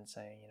frame and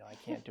saying, I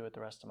can't do it the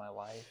rest of my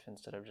life,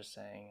 instead of just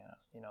saying,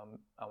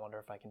 I wonder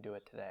if I can do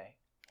it today?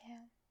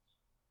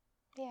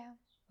 Yeah.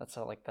 That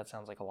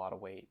sounds like a lot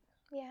of weight.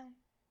 Yeah.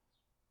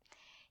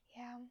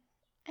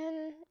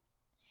 And,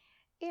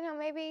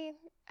 maybe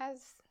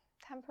as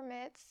time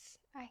permits,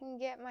 I can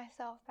get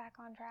myself back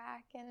on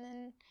track, and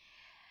then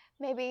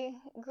maybe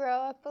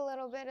grow up a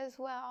little bit as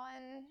well,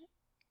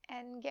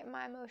 and get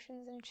my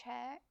emotions in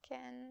check,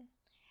 and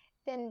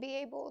then be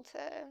able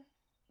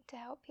to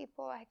help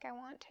people like I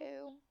want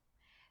to.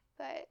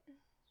 But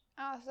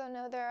I also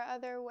know there are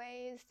other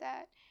ways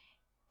that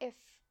if,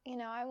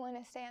 I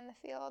want to stay in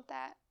the field,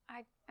 that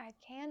I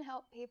can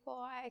help people.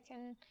 I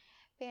can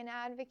be an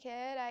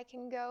advocate. I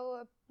can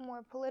go a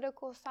more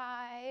political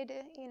side,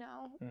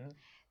 Mm-hmm.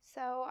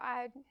 So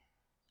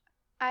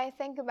I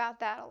think about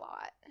that a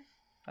lot.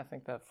 I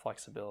think that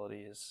flexibility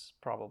is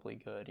probably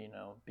good,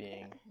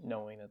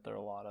 knowing that there are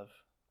a lot of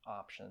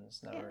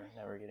options,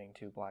 never getting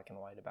too black and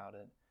white about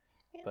it.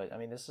 Yeah. But I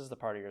mean, this is the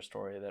part of your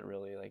story that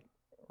really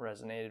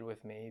resonated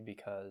with me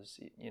because,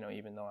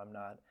 even though I'm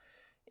not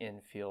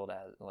in field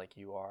as like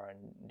you are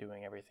and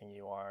doing everything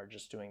you are,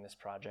 just doing this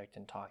project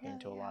and talking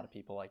to a lot of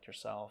people like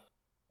yourself,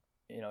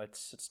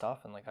 it's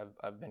tough. And like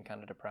I've been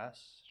kind of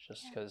depressed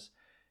just because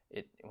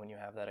when you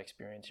have that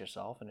experience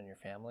yourself and in your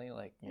family,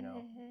 like,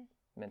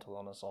 mental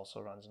illness also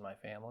runs in my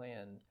family,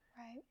 and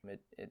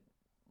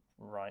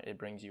it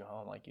brings you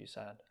home, like you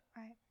said.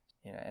 Right.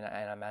 And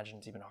I imagine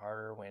it's even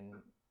harder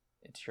when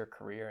it's your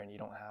career and you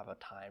don't have a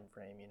time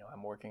frame.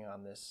 I'm working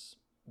on this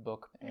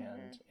book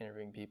and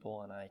interviewing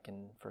people, and I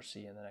can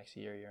foresee in the next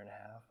year and a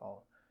half,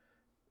 I'll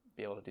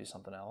be able to do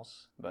something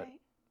else. But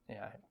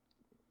I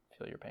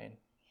feel your pain.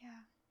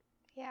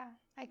 Yeah,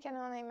 I can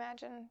only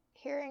imagine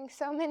hearing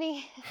so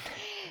many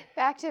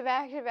back to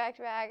back.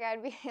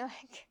 I'd be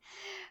like,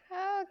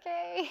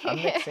 okay.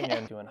 I'm mixing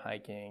in doing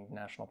hiking,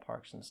 national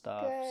parks and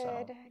stuff.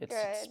 So it's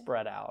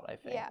spread out, I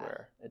think,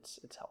 where it's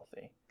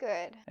healthy.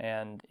 Good.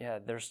 And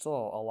there's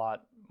still a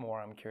lot more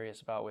I'm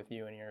curious about with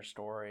you and your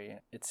story.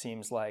 It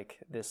seems like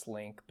this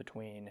link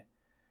between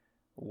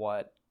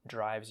what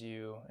drives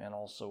you and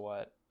also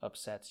what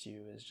upsets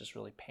you is just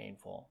really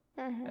painful.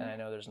 And I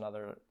know there's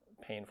another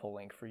painful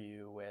link for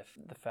you with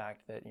the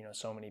fact that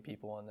so many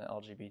people in the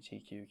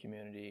LGBTQ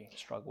community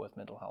struggle with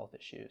mental health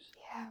issues.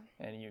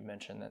 And you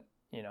mentioned that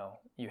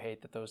you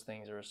hate that those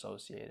things are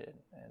associated,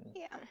 and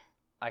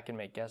I can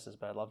make guesses,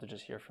 but I'd love to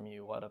just hear from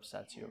you what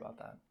upsets you about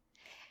that.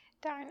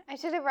 Darn, I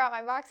should have brought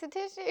my box of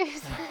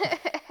tissues.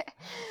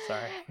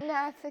 Sorry.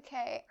 No, it's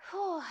okay.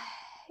 Whew.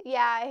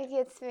 Yeah, it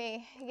gets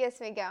me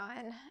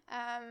going.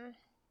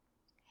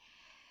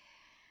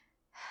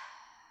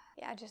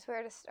 Just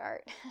where to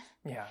start.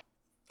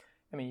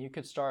 I mean, you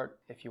could start,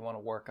 if you want to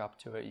work up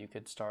to it, you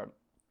could start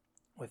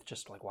with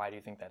just like, why do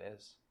you think that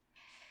is?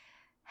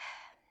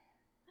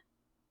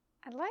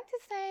 I'd like to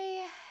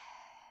say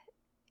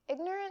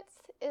ignorance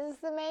is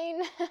the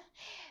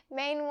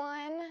main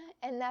one,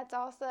 and that's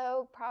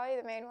also probably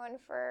the main one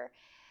for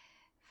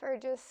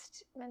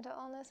just mental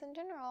illness in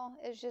general,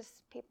 is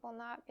just people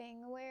not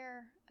being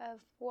aware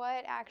of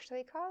what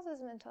actually causes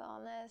mental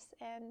illness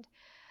and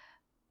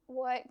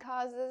what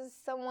causes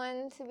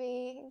someone to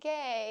be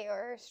gay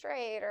or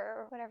straight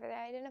or whatever they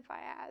identify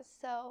as.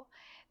 So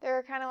there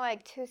are kind of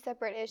like two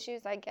separate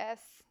issues, I guess,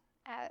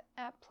 at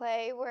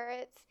play, where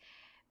it's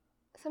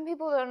some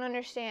people don't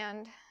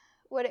understand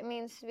what it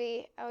means to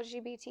be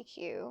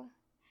LGBTQ,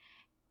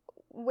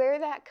 where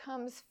that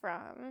comes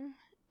from.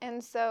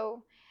 And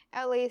so,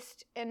 at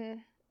least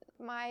in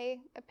my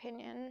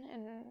opinion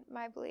and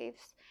my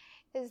beliefs,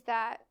 is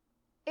that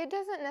it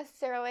doesn't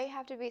necessarily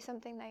have to be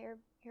something that you're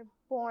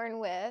born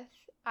with.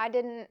 I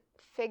didn't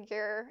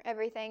figure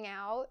everything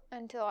out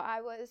until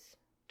I was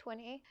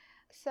 20.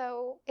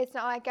 So it's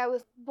not like I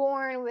was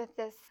born with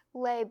this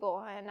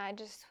label and I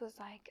just was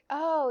like,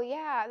 oh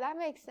yeah, that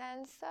makes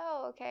sense.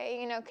 So,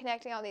 okay,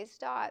 connecting all these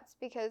dots,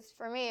 because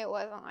for me it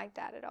wasn't like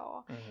that at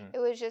all. It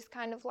was just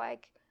kind of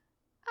like,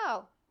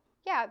 oh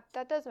yeah,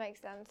 that does make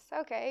sense.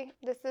 Okay,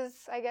 this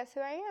is, I guess, who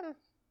I am.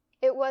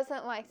 It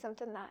wasn't like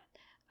something that,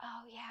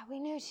 oh yeah, we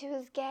knew she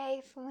was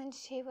gay from when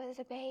she was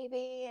a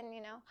baby and,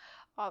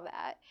 all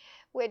that,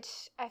 which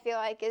I feel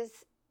like is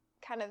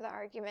kind of the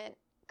argument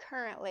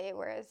currently,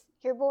 whereas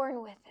you're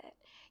born with it.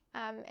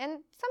 And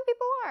some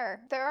people are.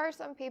 There are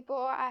some people.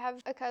 I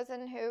have a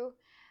cousin who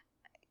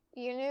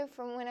you knew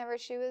from whenever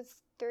she was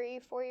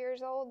 3-4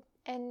 years old,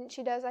 and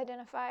she does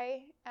identify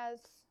as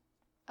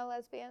a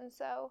lesbian,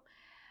 so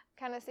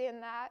kind of seeing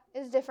that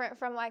is different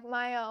from like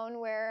my own,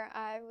 where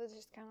I was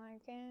just kind of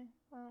like,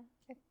 well,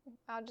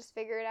 I'll just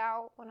figure it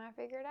out when I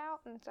figure it out.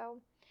 And so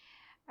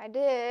I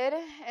did.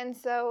 And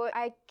so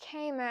I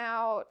came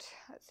out,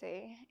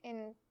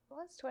 in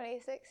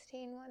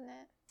 2016, wasn't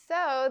it?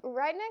 So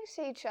right next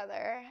to each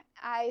other,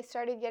 I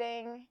started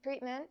getting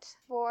treatment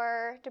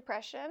for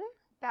depression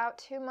about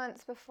 2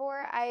 months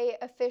before I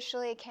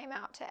officially came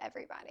out to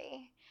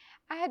everybody.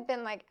 I had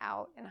been like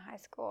out in high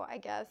school, I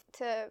guess,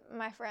 to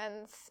my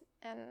friends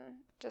and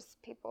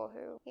just people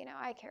who,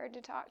 I cared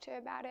to talk to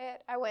about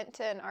it. I went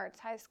to an arts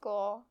high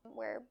school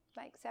where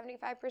like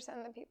 75%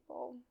 of the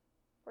people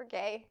were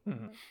gay.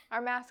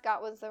 Our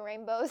mascot was the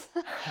rainbows.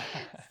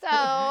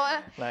 So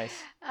nice.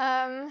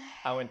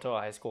 I went to a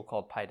high school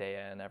called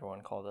Paideia, and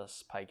everyone called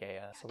us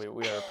Paigeia. So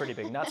we are a pretty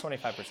big, not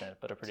 25%,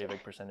 but a pretty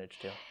big percentage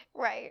too.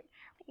 Right.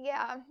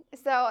 Yeah.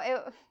 So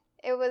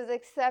it was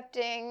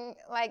accepting,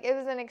 like it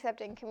was an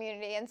accepting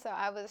community, and so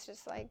I was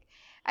just like,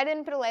 I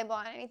didn't put a label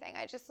on anything.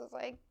 I just was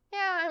like,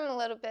 yeah, I'm a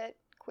little bit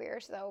queer,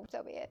 so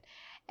be it.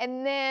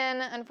 And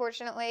then,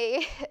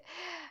 unfortunately,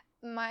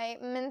 my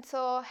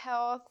mental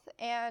health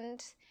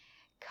and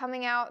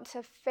coming out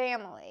to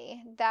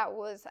family, that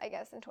was, I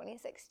guess, in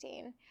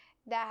 2016.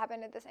 That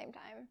happened at the same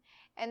time.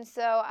 And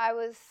so I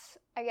was,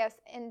 I guess,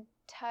 in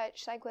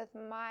touch, like, with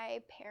my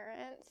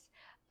parents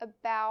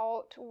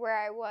about where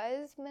I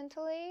was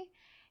mentally.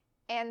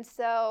 And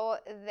so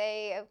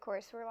they, of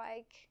course, were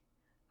like,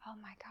 oh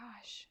my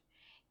gosh,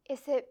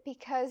 is it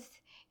because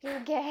you're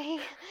gay?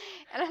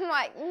 And I'm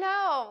like,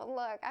 no,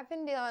 look, I've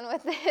been dealing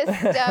with this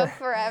stuff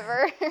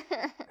forever.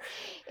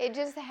 It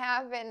just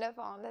happened to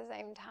fall at the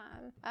same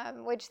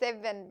time, which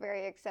they've been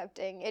very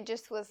accepting. It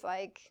just was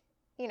like,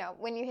 you know,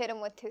 when you hit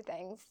them with two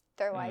things,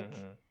 they're like,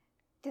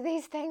 do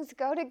these things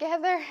go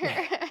together?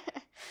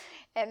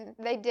 And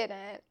they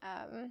didn't.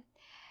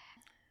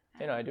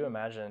 You know, I do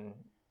imagine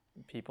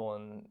people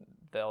in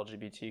the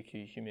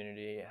LGBTQ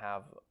community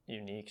have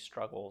unique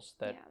struggles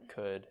that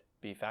could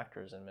be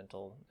factors in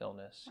mental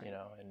illness, you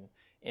know, and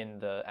in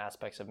the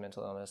aspects of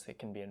mental illness that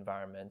can be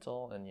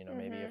environmental, and, you know,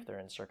 maybe if they're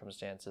in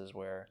circumstances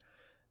where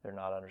they're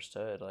not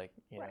understood, like,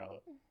 you know,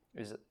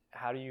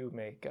 how do you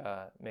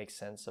make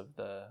sense of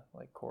the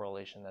like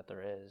correlation that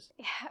there is?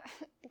 Yeah,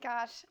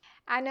 gosh,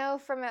 I know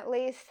from at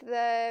least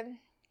the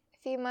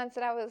few months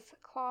that I was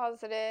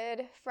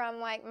closeted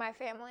from like my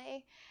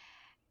family,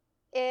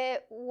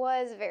 it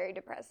was very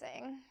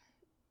depressing.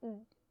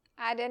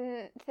 I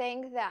didn't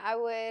think that I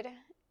would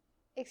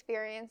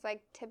experience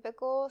like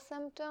typical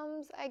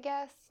symptoms, I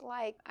guess.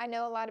 Like, I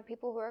know a lot of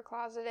people who are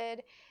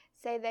closeted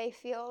say they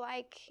feel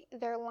like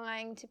they're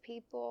lying to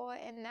people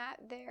and that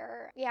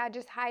they're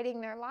just hiding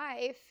their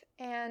life,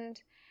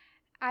 and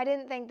I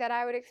didn't think that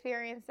I would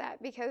experience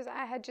that because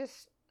I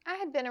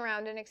had been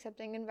around an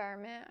accepting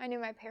environment. I knew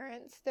my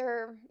parents.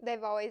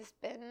 They've always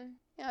been,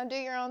 you know, do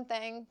your own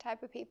thing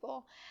type of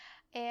people.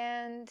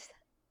 And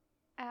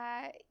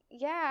I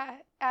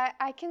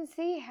can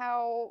see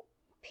how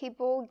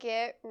people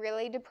get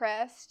really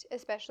depressed,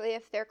 especially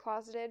if they're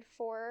closeted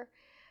for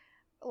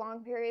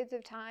long periods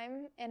of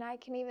time. And I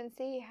can even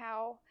see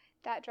how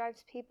that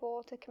drives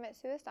people to commit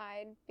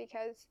suicide,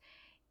 because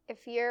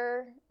if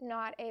you're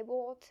not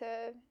able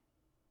to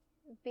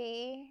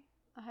be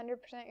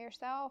 100%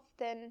 yourself,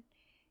 then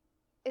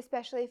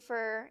especially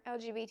for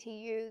LGBT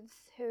youths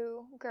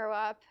who grow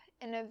up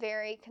in a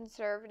very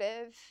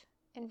conservative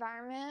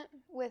environment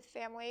with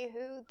family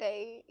who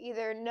they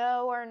either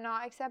know are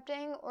not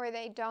accepting or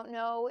they don't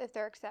know if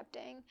they're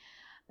accepting,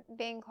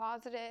 being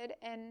closeted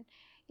and,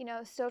 you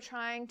know, still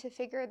trying to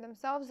figure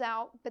themselves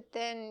out, but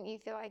then you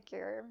feel like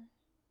you're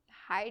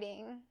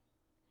hiding,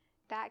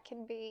 that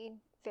can be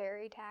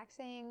very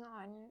taxing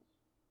on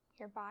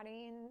your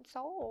body and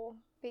soul,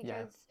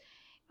 because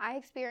I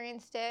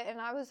experienced it and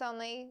I was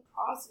only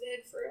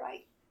closeted for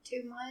like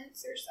 2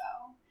 months or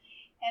so.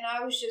 And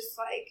I was just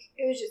like,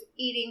 it was just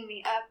eating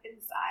me up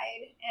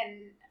inside.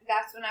 And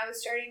that's when I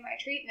was starting my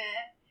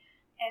treatment.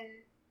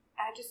 And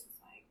I just was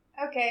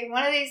like, okay,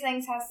 one of these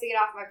things has to get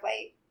off my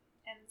plate.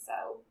 And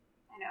so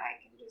I know I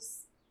can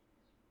just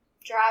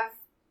drive.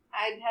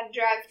 I had to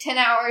drive 10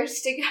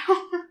 hours to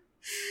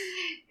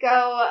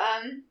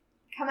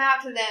come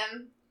out to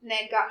them. And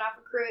they'd gotten off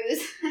a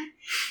cruise.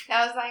 And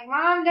I was like,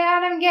 Mom,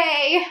 Dad, I'm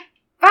gay.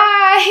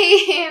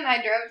 Bye. And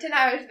I drove 10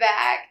 hours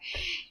back.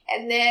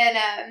 And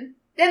then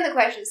the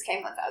questions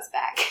came once I was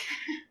back. So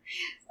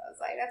I was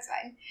like, that's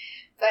fine.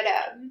 But,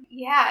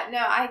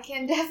 I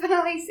can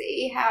definitely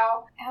see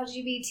how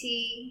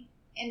LGBT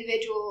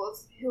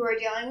individuals who are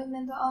dealing with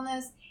mental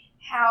illness,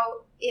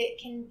 how it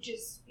can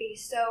just be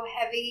so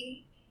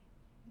heavy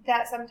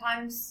that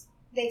sometimes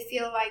they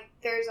feel like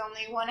there's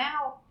only one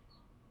out.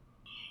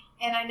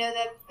 And I know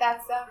that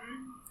that's,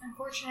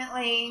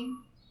 unfortunately,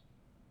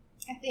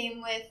 a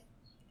theme with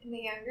the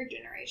younger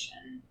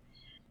generation.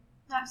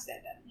 Not to say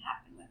it doesn't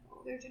happen with the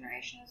older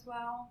generation as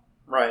well.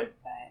 Right.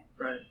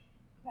 But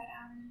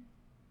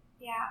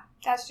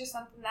that's just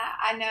something that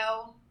I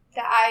know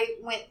that I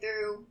went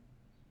through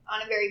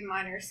on a very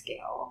minor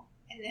scale.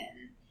 And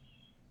then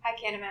I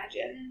can't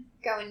imagine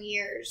going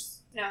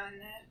years knowing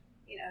that,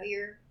 you know,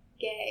 you're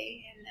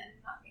gay and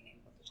then not being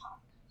able to talk.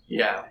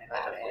 Yeah, I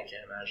definitely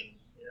can't imagine,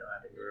 you know,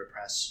 having to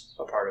repress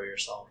a part of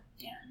yourself.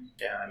 Yeah.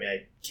 Yeah, I mean,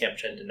 I can't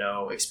pretend to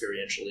know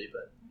experientially,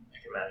 but I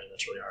can imagine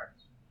that's really hard.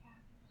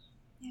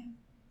 Yeah.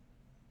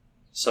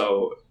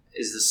 So,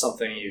 is this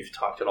something you've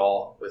talked at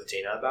all with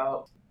Dina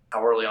about?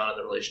 How early on in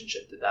the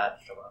relationship did that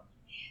come up?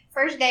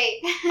 First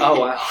date. Oh,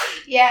 wow.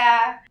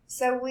 Yeah.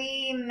 So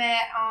we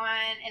met on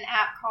an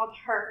app called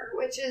Her,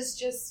 which is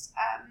just,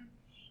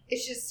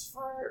 it's just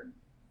for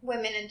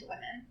women into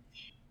women.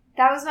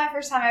 That was my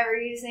first time ever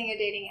using a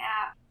dating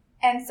app.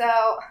 And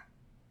so,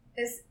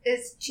 this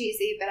is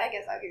cheesy, but I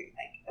guess I'll give you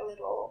like a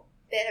little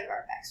bit of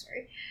our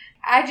backstory.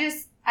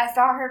 I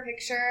saw her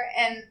picture,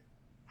 and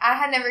I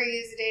had never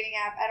used a dating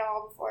app at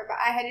all before, but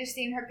I had just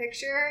seen her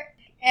picture,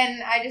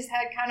 and I just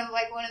had kind of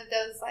like one of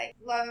those like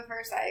love at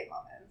first sight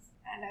moments.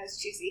 I know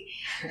it's cheesy.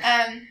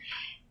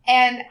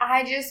 And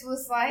I just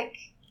was like,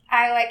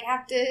 I like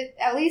have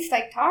to at least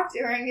like talk to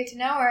her and get to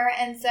know her.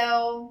 And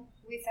so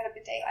we set up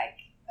a date like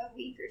a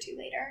week or two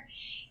later.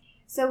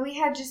 So we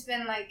had just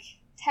been like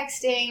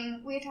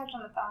texting. We had talked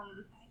on the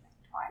phone like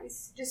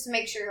twice just to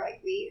make sure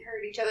like we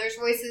heard each other's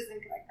voices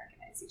and could like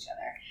recognize each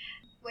other.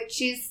 Which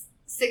she's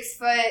 6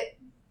 foot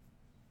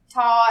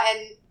tall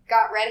and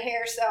got red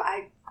hair, so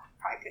I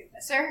probably couldn't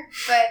miss her.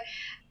 But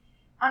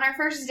on our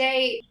first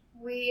date,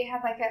 we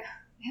had like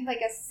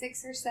a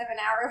 6 or 7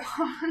 hour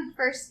long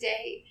first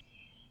date,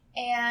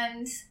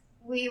 and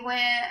we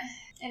went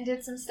and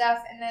did some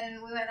stuff, and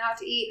then we went out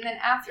to eat, and then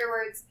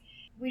afterwards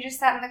we just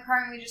sat in the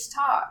car and we just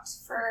talked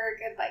for a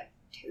good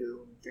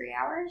 2-3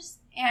 hours,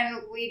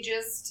 and we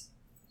just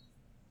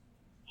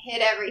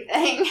hit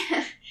everything.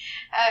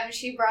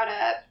 She brought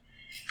up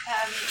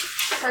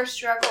her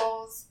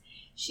struggles.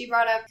 She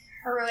brought up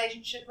her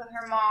relationship with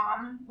her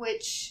mom,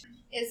 which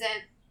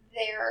isn't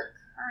there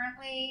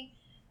currently,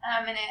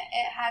 and it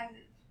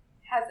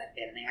hasn't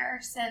been there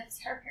since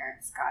her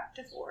parents got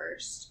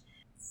divorced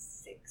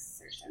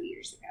 6 or so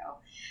years ago.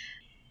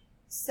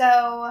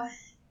 So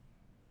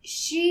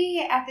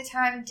she at the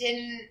time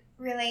didn't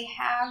really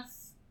have,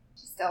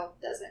 she still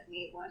doesn't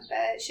need one,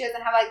 but she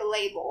doesn't have a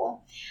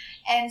label,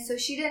 and so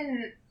she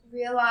didn't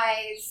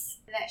realize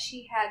that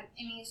she had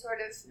any sort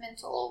of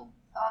mental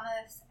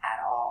illness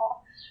at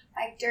all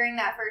during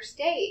that first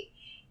date.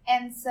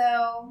 And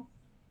so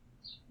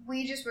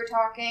we just were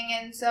talking,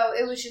 and so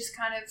it was just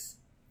kind of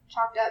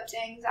chalked up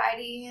to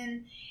anxiety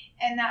and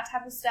that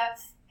type of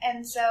stuff.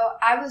 And so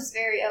I was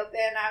very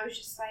open. I was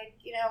just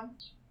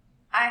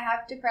I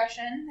have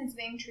depression. It's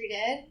being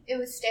treated. It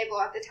was stable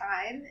at the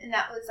time, and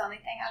that was the only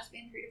thing I was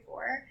being treated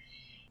for,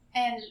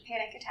 and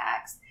panic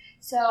attacks.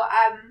 So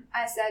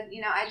I said,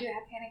 I do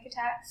have panic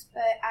attacks,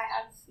 but I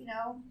have,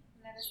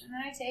 medicine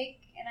that I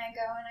take, and I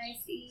go and I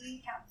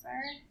see a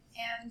counselor.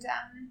 And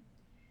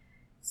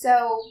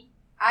so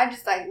I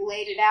just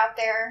laid it out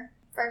there,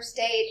 first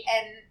date,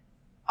 and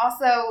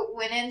also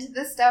went into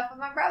this stuff with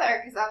my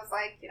brother, because I was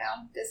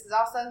this is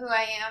also who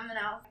I am, and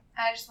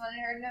I just wanted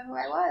her to know who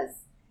I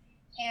was.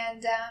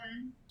 And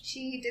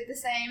she did the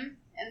same,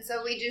 and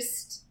so we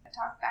just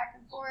talked back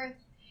and forth.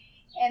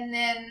 And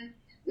then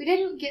we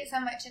didn't get so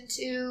much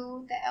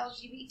into the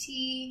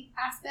LGBT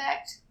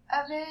aspect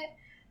of it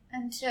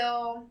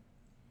until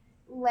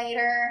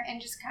later, and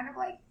just kind of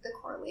the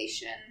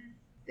correlation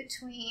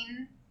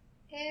between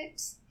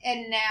it.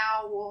 And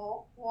now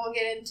we'll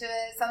get into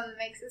it. Something that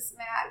makes us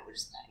mad. We're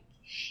just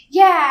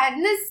yeah,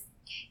 and this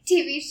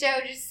TV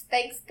show just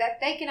thinks that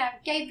they can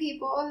have gay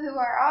people who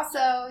are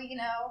also,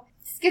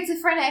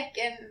 schizophrenic,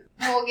 and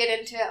we'll get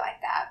into it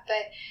like that.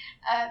 But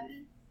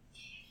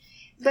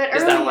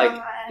is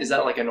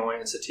early that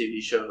annoyance that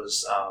TV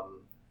shows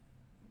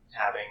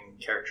having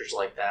characters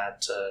like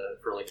that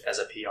for as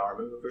a PR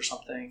move or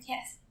something?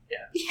 Yes.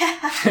 Yeah.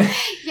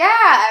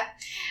 Yeah.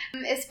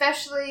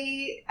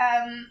 Especially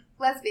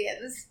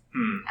lesbians.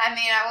 I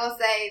mean, I will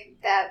say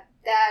that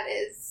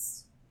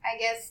is, I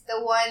guess, the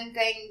one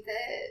thing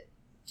that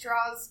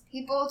draws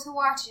people to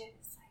watch it.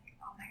 It's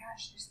oh my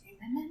gosh, there's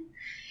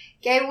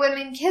gay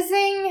women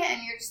kissing,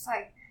 and you're just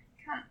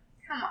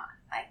come on,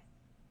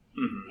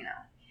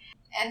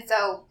 And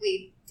so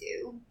we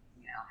do,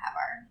 have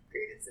our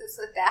grievances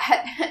with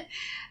that.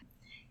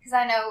 Because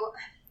I know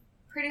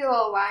Pretty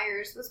Little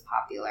Liars was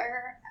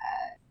popular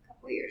a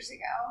couple years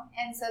ago.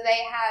 And so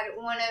they had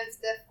one of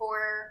the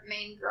 4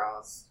 main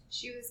girls.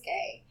 She was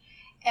gay.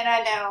 And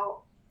I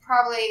know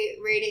probably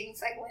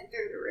ratings went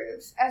through the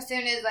roof as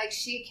soon as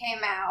she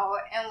came out,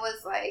 and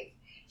was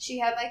she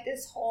had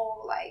this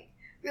whole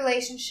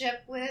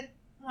relationship with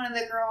one of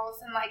the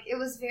girls. And it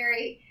was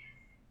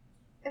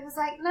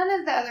none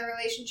of the other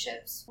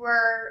relationships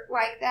were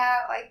like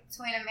that,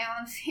 between a male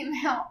and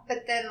female.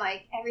 But then,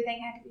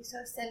 everything had to be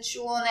so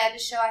sensual, and they had to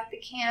show, the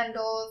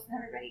candles and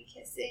everybody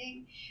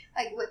kissing,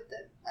 with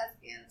the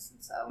lesbians.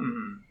 And so,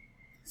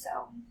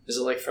 so. Is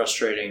it,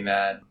 frustrating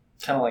that,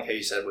 kind of how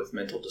you said with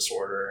mental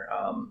disorder,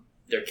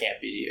 there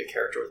can't be a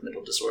character with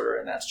mental disorder,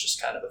 and that's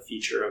just kind of a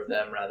feature of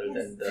them rather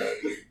than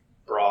the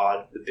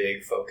broad, the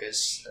big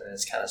focus? And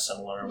it's kind of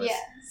similar with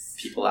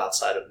people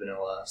outside of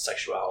vanilla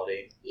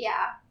sexuality.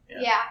 Yeah.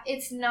 Yeah,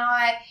 it's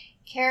not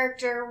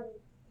character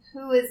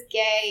who is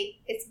gay.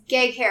 It's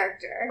gay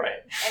character.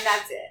 Right. And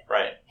that's it.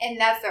 Right. And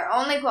that's their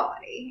only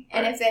quality.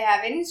 And if they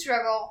have any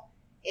struggle,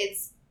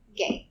 it's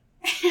gay.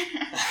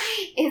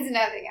 It's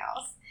nothing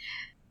else.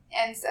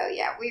 And so,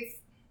 yeah, we've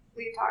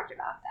talked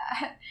about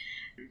that.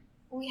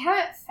 We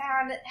haven't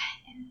found,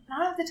 and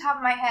not off the top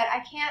of my head, I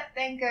can't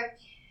think of a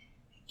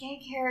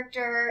gay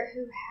character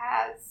who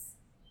has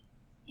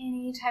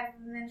any type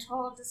of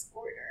mental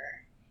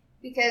disorder,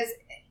 because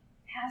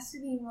has to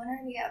be one or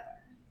the other.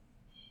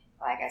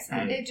 Like I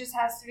said, it just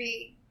has to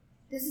be,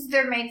 this is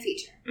their main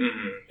feature.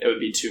 Mm-hmm. It would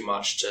be too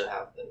much to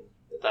have them.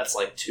 That's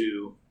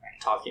 2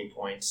 talking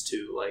points,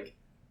 2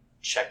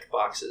 check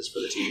boxes for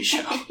the TV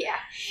show. Yeah.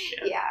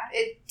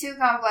 It's too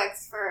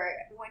complex for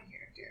one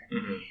character.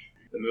 Mm-hmm.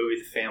 The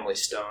movie The Family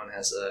Stone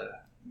has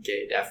a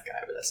gay deaf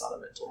guy, but that's not a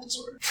mental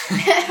disorder.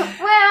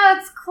 Well,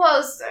 it's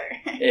closer.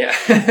 Yeah.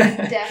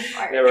 Deaf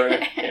part. They were,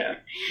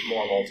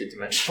 more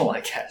multidimensional,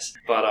 I guess.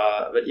 But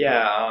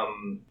yeah,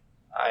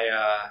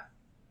 I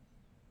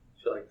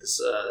feel like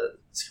this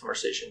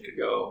conversation could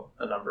go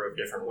a number of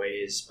different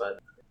ways, but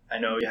I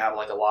know you have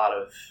a lot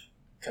of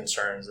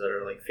concerns that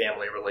are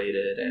family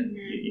related, and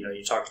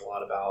you talked a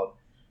lot about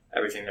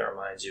everything that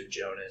reminds you of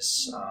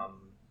Jonas.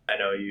 I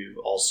know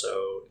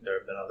there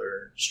have been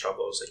other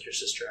struggles, your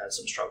sister had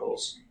some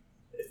struggles.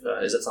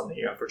 Is that something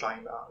you're up for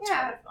talking about?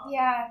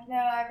 Yeah,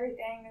 no,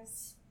 everything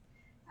is,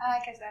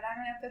 like I said, I'm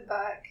an open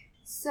book.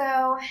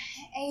 So,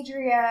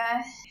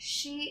 Adria,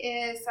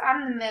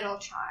 I'm the middle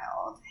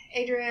child.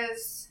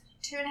 Adria's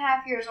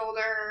 2.5 years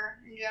older,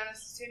 and Jonas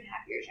is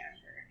 2.5 years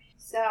younger.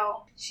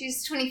 So,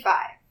 she's 25.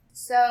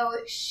 So,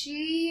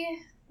 she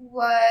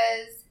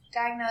was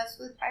diagnosed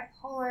with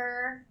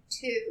bipolar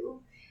 2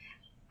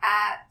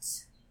 at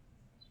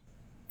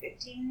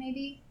 15,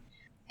 maybe.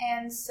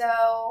 And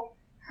so,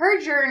 her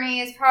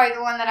journey is probably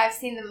the one that I've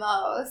seen the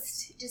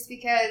most, just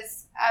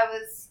because I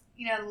was,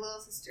 the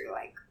little sister,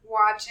 like,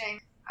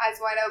 watching, eyes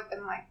wide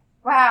open, like,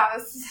 wow,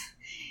 is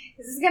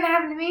this gonna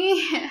happen to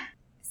me?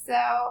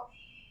 So,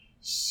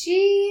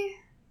 she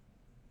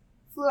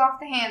flew off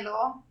the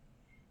handle,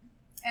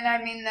 and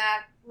I mean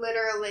that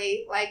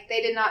literally. Like,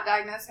 they did not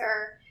diagnose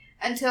her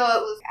until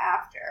it was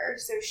after,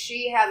 so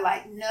she had,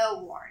 like,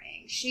 no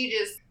warning. She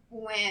just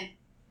went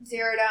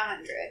 0 to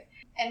 100.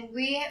 And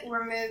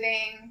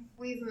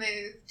we've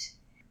moved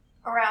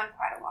around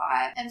quite a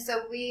lot, and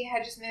so we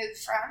had just moved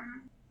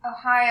from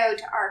Ohio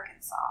to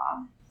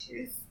Arkansas.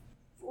 She was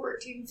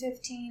 14,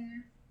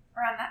 15,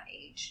 around that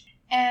age.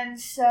 And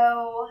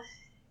so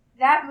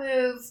that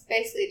move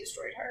basically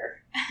destroyed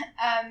her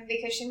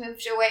because she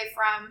moved away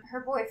from her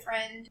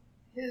boyfriend,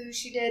 who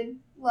she did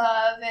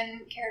love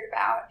and cared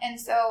about. And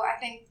so I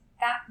think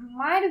that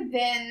might have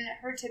been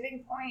her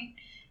tipping point.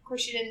 Of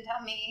course, she didn't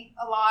tell me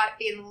a lot,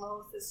 being the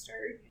little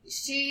sister.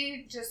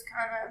 She just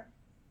kind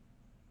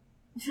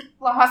of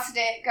lost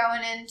it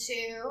going into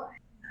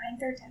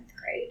 9th or 10th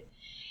grade.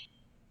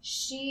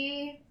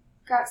 She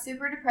got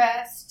super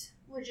depressed,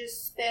 would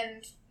just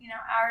spend,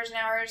 hours and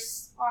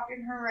hours locked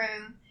in her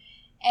room.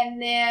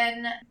 And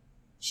then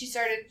she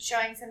started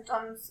showing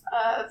symptoms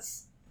of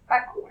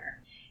bipolar.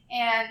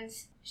 And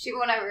she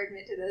will never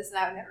admit to this, and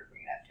I would never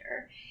bring it up to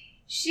her.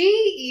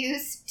 She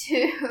used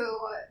to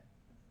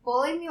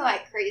bully me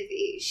like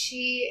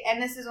crazy. And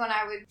this is when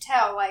I would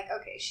tell, like,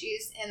 okay,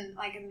 she's in,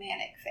 like, a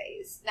manic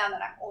phase. Now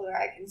that I'm older,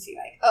 I can see,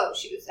 like, oh,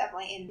 she was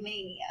definitely in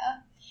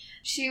mania.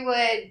 She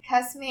would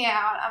cuss me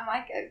out. I'm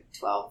like a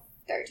 12,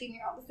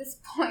 13-year-old at this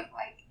point,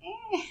 like,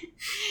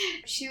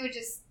 She would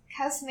just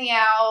cuss me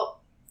out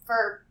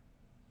for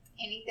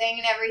anything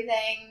and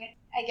everything.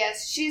 I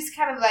guess she's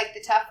kind of like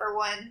the tougher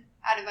one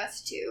out of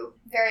us two.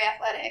 Very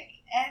athletic,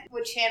 and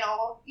would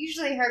channel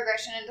usually her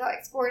aggression into,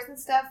 like, sports and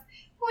stuff.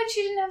 But when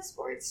she didn't have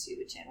sports, she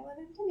would channel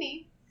it into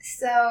me.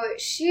 So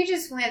she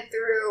just went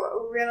through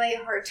a really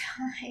hard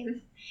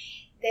time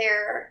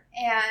there,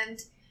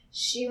 and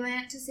she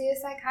went to see a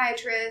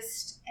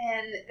psychiatrist,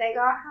 and they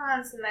got her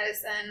on some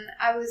medicine.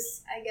 I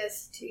was, I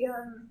guess, too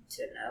young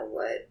to know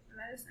what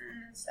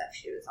medicine and stuff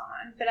she was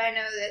on, but I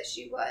know that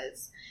she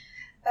was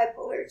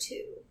bipolar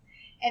 2,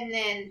 and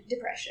then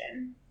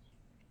depression.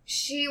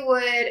 She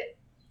would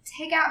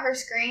take out her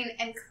screen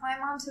and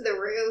climb onto the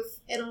roof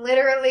and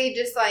literally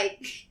just,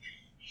 like,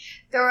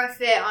 throw a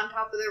fit on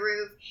top of the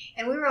roof.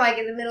 And we were, like,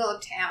 in the middle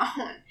of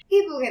town.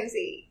 People can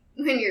see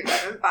when you're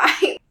driving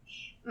by.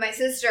 My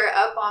sister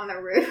up on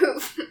the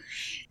roof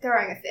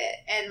throwing a fit,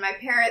 and my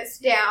parents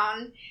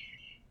down,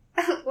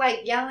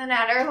 like, yelling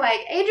at her,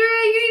 like, Adria,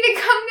 you need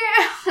to come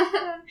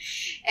down.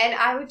 And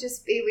I would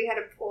just be, we had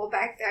a pool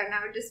back there, and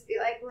I would just be,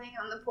 like, laying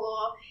on the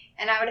pool,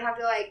 and I would have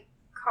to, like,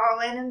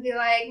 call in and be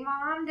like,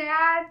 Mom,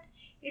 Dad,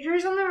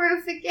 Adria's on the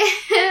roof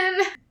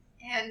again.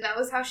 And that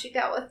was how she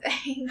dealt with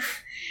things,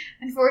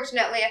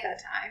 unfortunately, at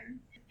that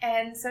time.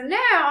 And so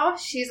now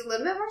she's a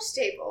little bit more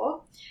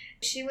stable.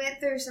 She went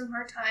through some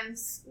hard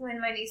times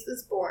when my niece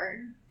was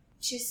born.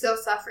 She's still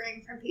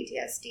suffering from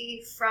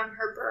PTSD from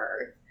her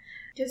birth,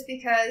 just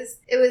because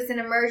it was an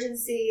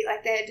emergency.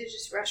 Like, they had to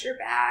just rush her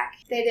back.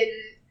 They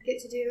didn't get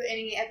to do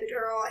any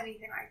epidural,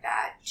 anything like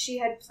that. She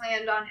had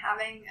planned on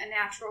having a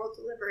natural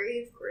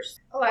delivery. Of course,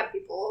 a lot of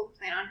people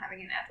plan on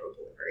having a natural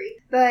delivery.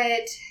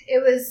 But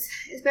it was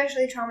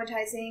especially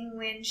traumatizing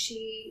when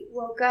she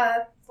woke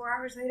up 4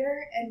 hours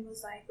later and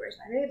was like, where's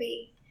my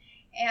baby?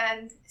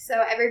 And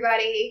so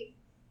everybody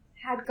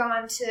had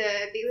gone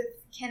to be with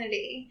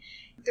Kennedy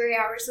 3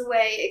 hours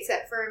away,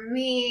 except for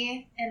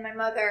me and my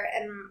mother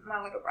and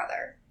my little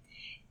brother.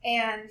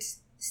 And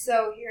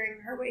so hearing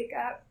her wake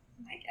up,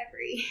 like,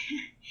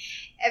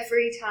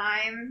 every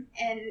time,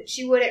 and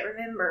she wouldn't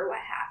remember what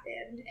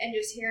happened, and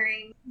just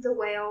hearing the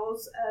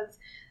wails of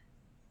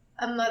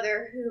a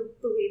mother who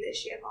believed that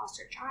she had lost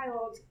her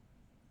child,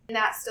 and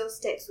that still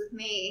sticks with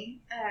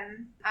me.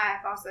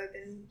 I've also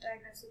been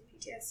diagnosed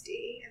with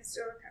PTSD and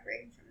still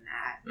recovering from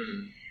that.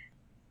 Mm-hmm.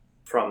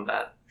 From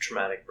that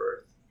traumatic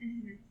birth.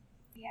 Mm-hmm.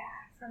 Yeah,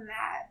 from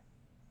that.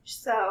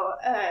 So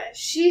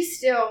she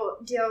still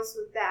deals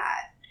with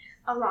that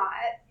a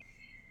lot.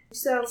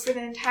 So for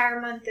the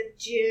entire month of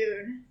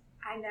June,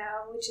 I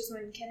know, which is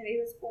when Kennedy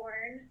was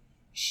born,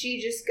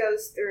 she just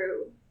goes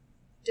through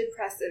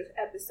depressive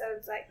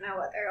episodes like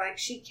no other. Like,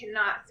 she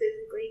cannot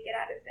physically get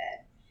out of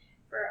bed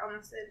for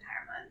almost the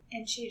entire month.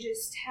 And she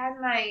just had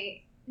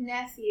my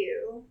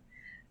nephew.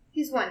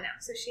 He's 1 now,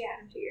 so she had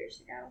him 2 years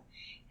ago.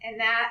 And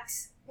that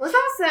was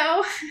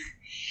also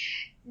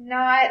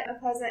not a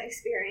pleasant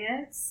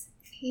experience.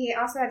 He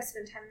also had to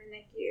spend time in the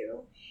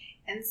NICU.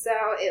 And so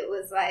it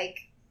was like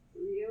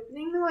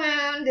reopening the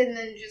wound and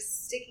then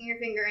just sticking your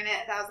finger in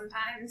it 1,000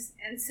 times.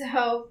 And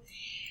so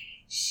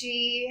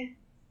she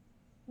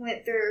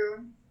went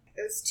through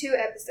those 2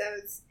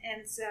 episodes,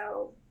 and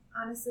so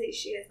honestly,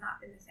 she has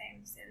not been the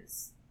same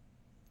since.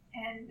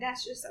 And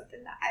that's just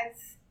something that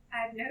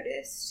I've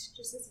noticed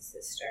just as a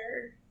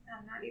sister,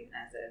 not even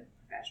as a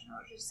professional,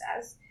 just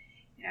as,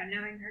 you know,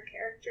 knowing her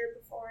character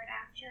before and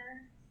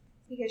after.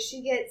 Because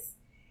she gets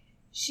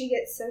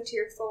so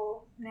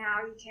tearful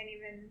now, you can't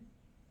even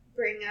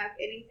bring up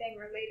anything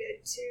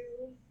related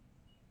to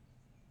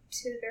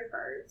their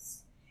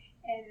births.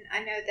 And I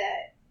know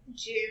that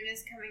June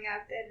is coming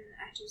up, and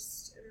I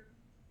just am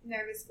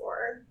nervous for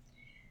her.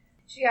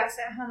 She got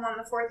sent home on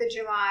the 4th of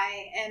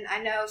July, and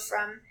I know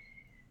from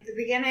the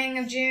beginning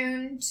of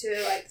June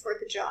to like the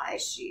 4th of July,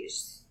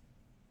 she's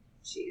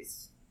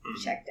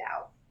checked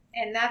out.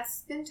 And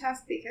that's been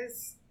tough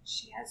because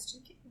she has 2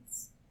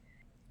 kids.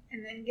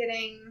 And then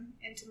getting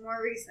into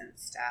more recent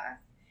stuff,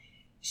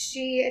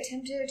 she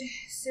attempted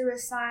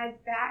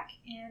suicide back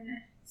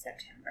in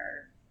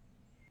September.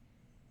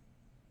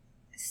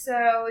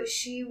 So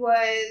she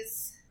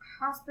was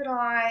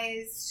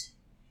hospitalized.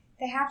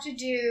 They have to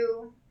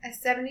do a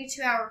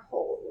 72-hour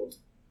hold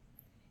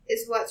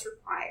is what's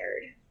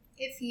required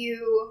if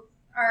you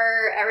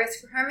are at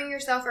risk for harming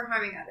yourself or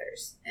harming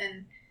others.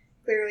 And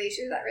clearly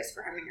she was at risk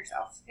for harming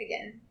herself,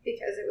 again,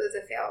 because it was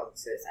a failed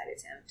suicide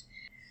attempt.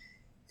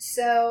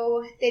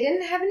 So they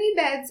didn't have any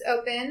beds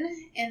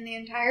open in the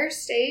entire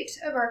state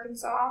of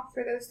Arkansas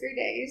for those 3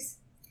 days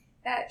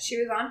that she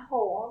was on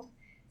hold.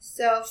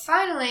 So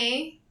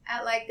finally,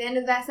 at like the end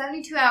of that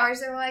 72 hours,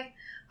 they were like,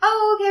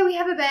 oh, okay, we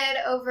have a bed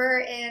over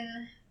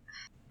in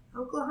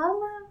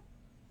Oklahoma.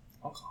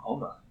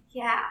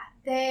 Yeah.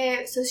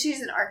 So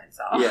she's in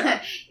Arkansas.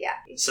 Yeah. Yeah.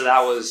 So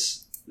that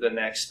was the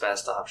next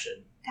best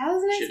option. That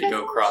was the next She had to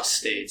best go cross option.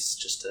 states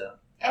just to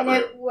have And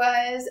her. it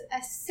was a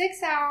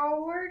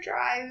 6-hour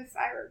drive, if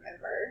I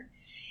remember.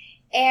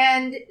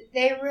 And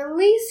they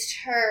released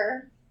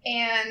her,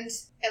 and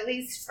at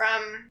least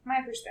from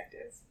my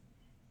perspective,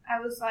 I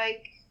was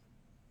like,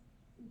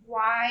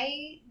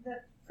 why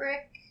the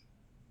frick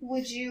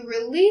would you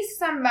release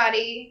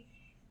somebody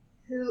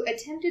who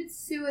attempted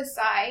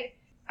suicide?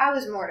 I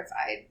was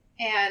mortified.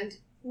 And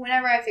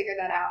whenever I figured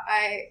that out,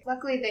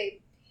 luckily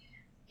they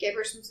gave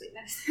her some sleep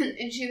medicine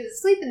and she was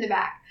asleep in the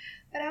back.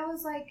 But I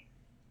was like,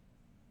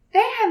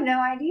 they have no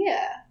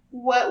idea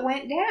what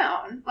went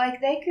down. Like,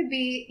 they could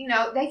be, you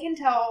know, they can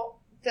tell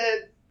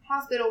the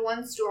hospital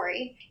one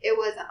story. It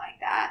wasn't like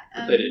that.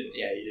 They didn't,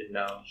 you didn't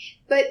know.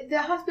 But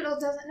the hospital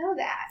doesn't know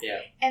that. Yeah.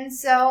 And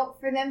so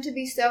for them to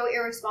be so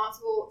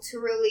irresponsible to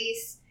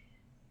release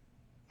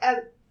a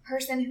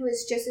person who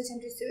has just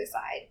attempted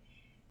suicide,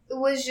 it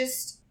was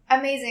just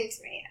amazing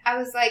to me. I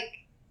was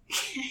like,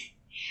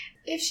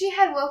 if she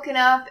had woken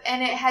up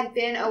and it had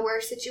been a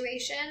worse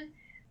situation,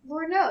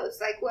 Lord knows,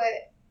 like,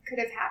 what could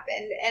have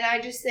happened. And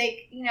I just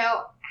think, you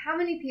know, how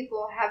many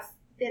people have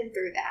been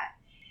through that?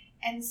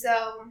 And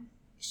so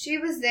she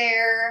was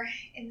there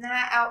in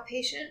that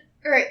outpatient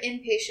or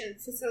inpatient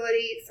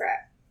facility for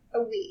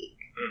a week.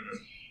 Mm-hmm.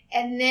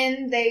 And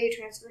then they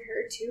transferred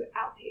her to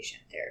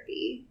outpatient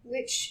therapy,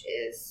 which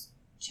is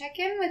check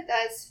in with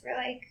us for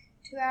like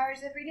 2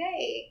 hours every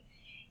day.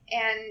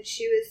 And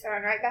she was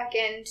thrown right back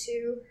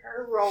into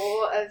her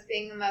role of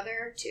being a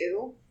mother of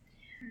 2,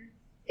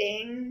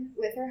 being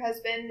with her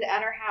husband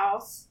at her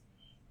house,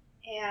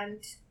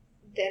 and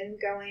then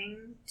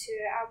going to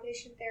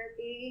outpatient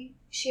therapy.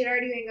 She had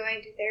already been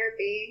going to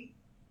therapy,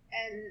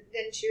 and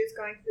then she was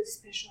going to the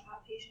special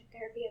outpatient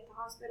therapy at the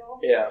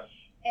hospital. Yeah.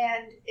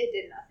 And it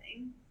did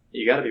nothing.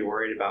 You got to be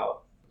worried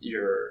about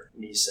your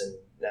niece and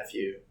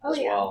nephew as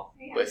well.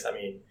 Yeah. With, I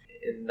mean,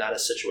 in that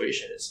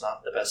situation, it's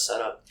not the best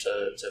setup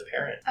to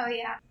parent. Oh,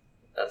 yeah.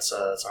 That's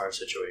a hard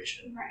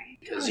situation. Right.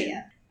 Because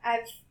yeah.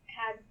 I've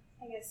had,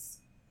 I guess,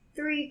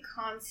 3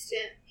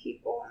 constant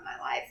people in my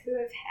life who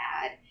have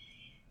had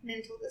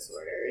mental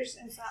disorders.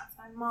 And so that's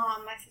my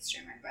mom, my sister,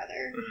 and my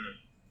brother. Mm-hmm.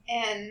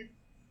 And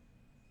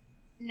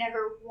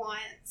never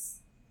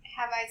once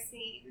have I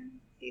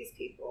seen these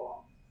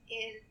people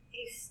in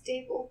a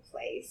stable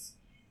place.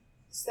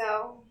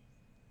 So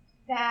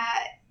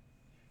that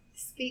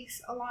speaks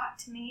a lot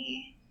to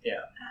me.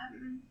 Yeah.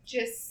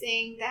 Just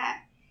seeing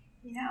that,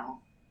 you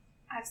know,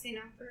 I've seen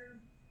them for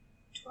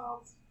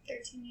 12,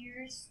 13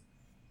 years,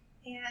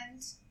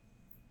 and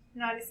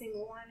not a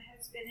single one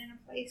has been in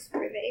a place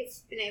where they've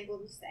been able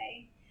to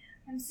say,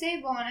 I'm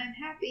stable and I'm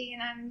happy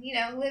and I'm, you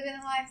know, living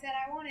the life that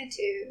I wanted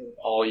to.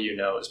 All you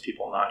know is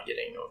people not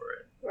getting over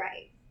it.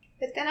 Right.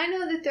 But then I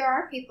know that there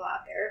are people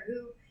out there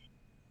who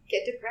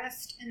get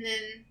depressed and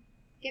then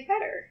get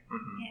better.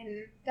 Mm-hmm.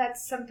 And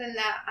that's something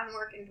that I'm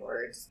working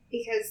towards,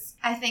 because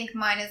I think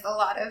mine is a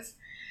lot of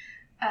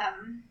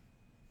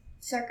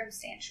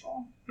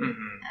circumstantial.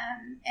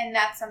 Mm-hmm. And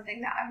that's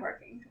something that I'm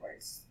working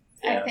towards.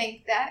 Yeah. I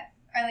think that,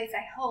 or at least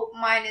I hope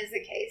mine is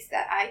the case,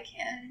 that I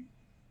can,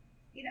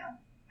 you know,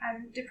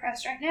 I'm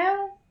depressed right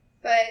now,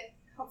 but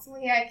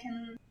hopefully I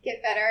can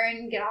get better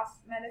and get off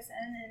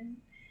medicine and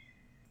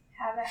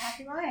have a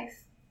happy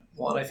life.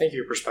 Well, and I think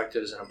your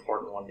perspective is an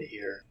important one to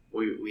hear.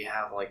 We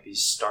have like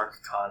these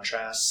stark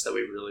contrasts that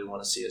we really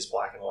want to see as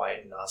black and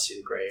white and not see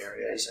the gray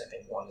areas. I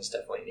think one is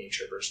definitely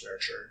nature versus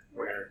nurture,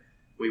 where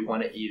we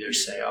want to either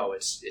say, oh,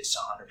 it's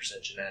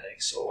 100%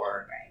 genetics,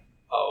 or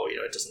oh,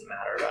 it doesn't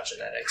matter about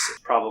genetics. It's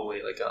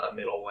probably like a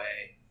middle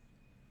way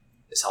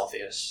is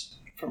healthiest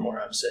from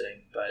where I'm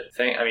sitting. But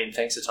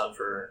thanks a ton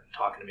for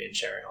talking to me and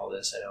sharing all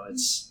this. I know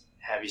it's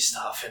heavy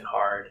stuff and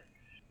hard.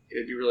 It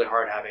would be really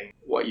hard having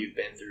what you've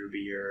been through be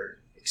your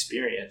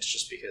experience,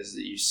 just because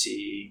you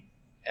see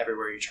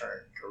everywhere you turn,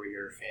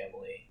 career,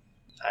 family.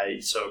 I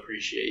so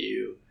appreciate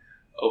you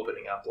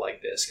opening up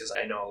like this, because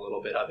I know a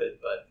little bit of it,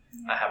 but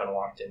I haven't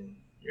walked in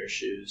your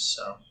shoes,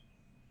 so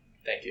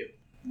thank you.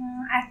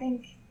 I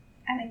think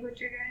what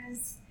you're doing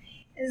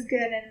is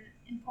good and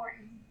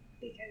important,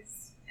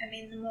 because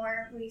the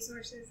more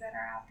resources that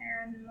are out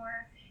there and the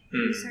more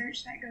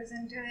research that goes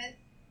into it,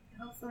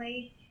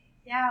 hopefully,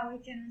 we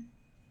can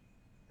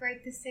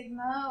break the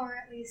stigma, or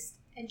at least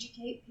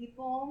educate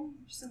people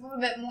just a little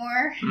bit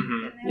more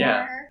than they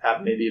were.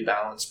 Have maybe a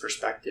balanced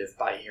perspective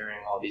by hearing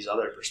all these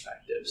other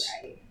perspectives.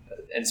 Right.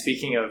 And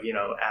speaking of,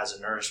 as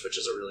a nurse, which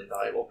is a really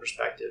valuable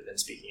perspective, and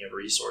speaking of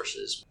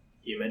resources,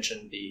 you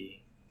mentioned the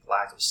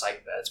lack of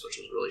psych beds, which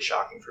was really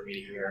shocking for me to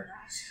hear,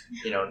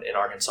 in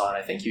Arkansas, and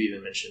I think you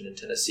even mentioned in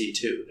Tennessee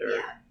too,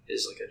 there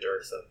is like a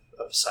dearth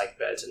of psych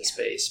beds in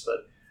space.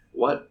 But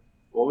what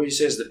would you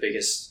say is the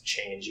biggest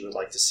change you would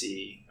like to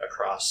see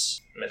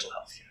across mental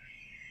health care?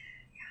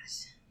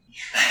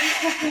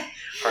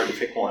 Hard to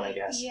pick one, I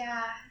guess.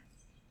 Yeah.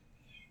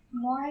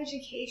 More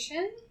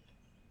education,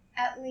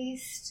 at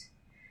least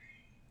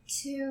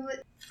to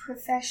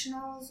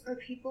professionals or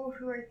people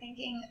who are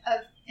thinking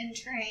of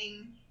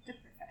entering the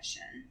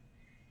profession.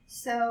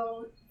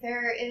 So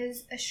there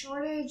is a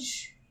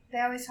shortage. They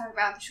always talk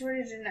about the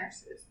shortage of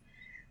nurses.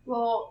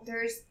 Well,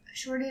 there's a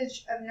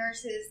shortage of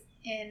nurses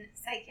in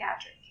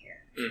psychiatric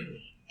care.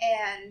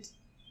 And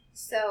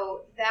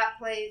so that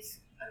plays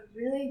a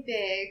really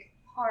big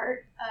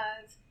part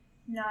of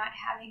not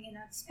having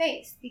enough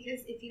space,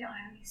 because if you don't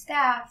have any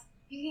staff,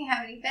 you can't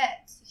have any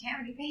beds, you can't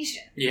have any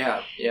patients.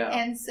 Yeah.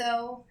 And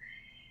so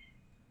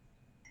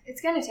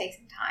it's going to take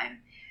some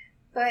time,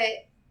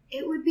 but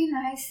it would be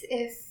nice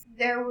if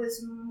there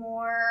was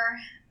more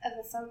of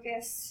a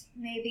focus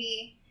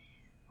maybe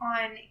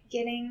on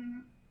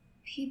getting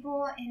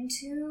people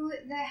into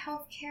the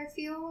healthcare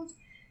field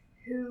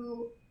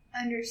who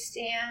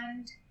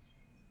understand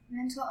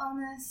mental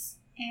illness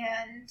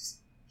and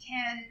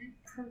can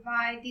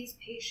provide these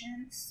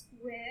patients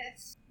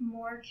with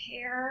more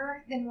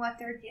care than what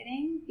they're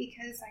getting,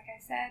 because like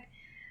I said,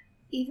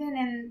 even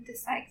in the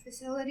psych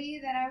facility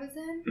that I was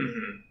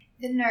in,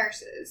 the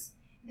nurses,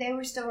 they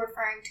were still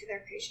referring to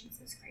their patients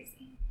as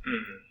crazy.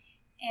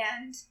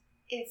 And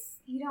if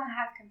you don't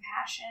have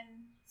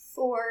compassion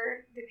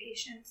for the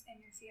patients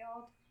in your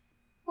field,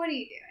 what are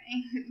you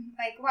doing?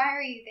 Like, why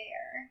are you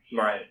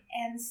there? Right.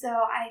 And so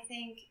I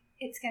think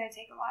it's going to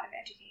take a lot of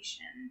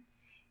education.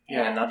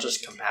 Yeah, and not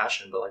just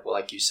compassion, but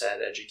like you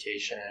said,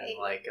 education and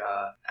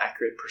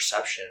accurate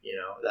perception.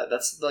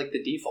 That's like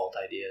the default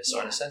idea.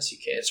 So in a sense,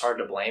 it's hard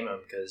to blame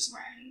them, because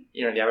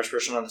the average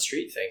person on the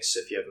street thinks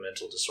if you have a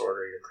mental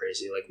disorder, you're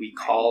crazy. Like, we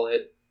call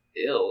it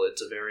ill.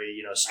 It's a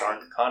very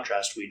stark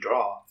contrast we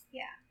draw.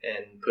 Yeah.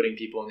 And putting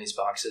people in these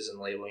boxes and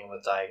labeling them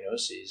with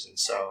diagnoses, and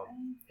so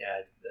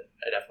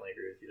I definitely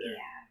agree with you there.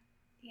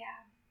 Yeah.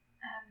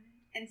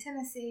 And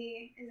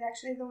Tennessee is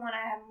actually the one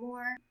I have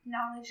more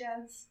knowledge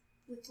of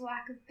with the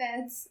lack of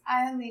beds.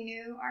 I only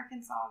knew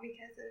Arkansas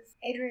because of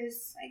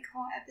Adria's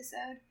call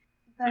episode.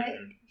 But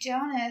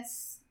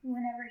Jonas,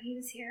 whenever he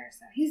was here,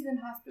 so he's been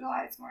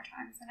hospitalized more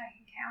times than I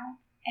can count.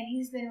 And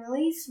he's been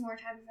released more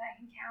times than I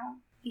can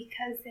count,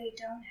 because they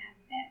don't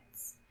have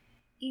beds.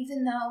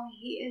 Even though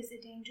he is a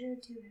danger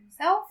to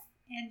himself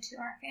and to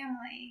our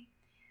family,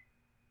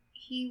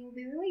 he will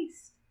be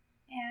released.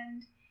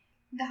 And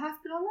the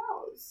hospital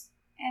knows,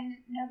 and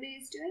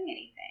nobody's doing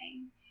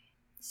anything.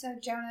 So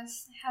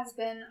Jonas has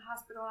been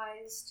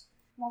hospitalized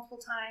multiple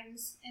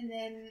times and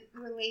then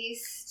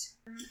released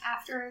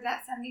after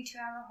that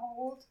 72-hour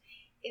hold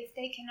if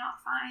they cannot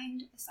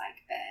find a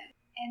psych bed.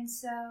 And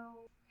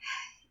so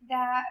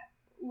that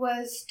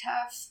was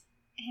tough,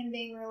 him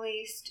being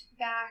released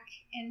back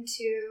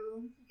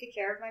into the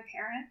care of my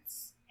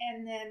parents.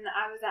 And then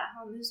I was at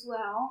home as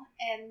well,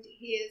 and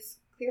he is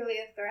clearly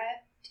a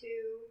threat to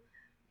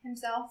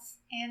himself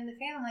and the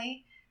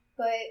family,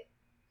 but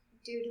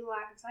due to the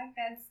lack of psych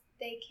beds,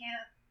 they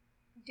can't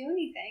do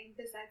anything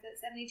besides that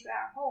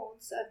 72-hour hold.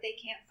 So if they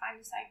can't find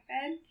a psych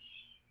bed,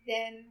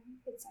 then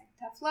it's like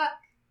tough luck,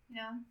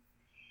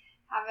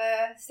 Have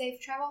a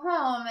safe travel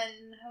home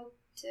and hope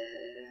to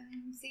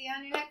see you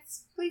on your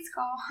next police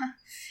call.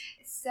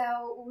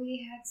 So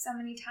we had so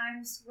many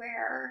times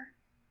where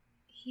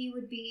he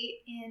would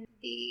be in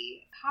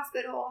the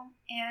hospital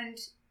and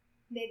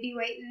they'd be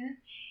waiting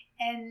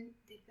and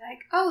they'd be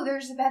like, oh,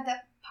 there's a bed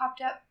that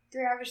popped up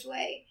 3 hours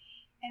away.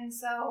 And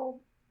so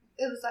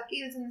it was lucky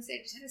it was in the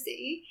state of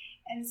Tennessee,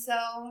 And so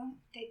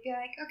they'd be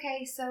like,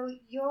 okay, so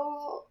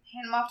you'll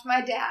hand him off to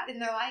my dad.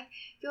 And they're like,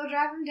 you'll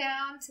drive him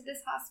down to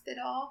this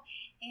hospital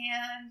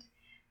and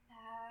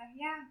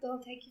yeah,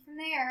 they'll take you from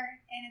there.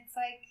 And it's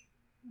like,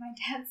 my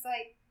dad's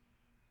like,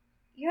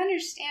 you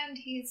understand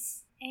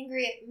he's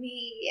angry at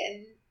me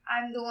and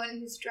I'm the one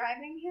who's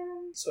driving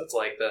him? So it's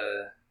like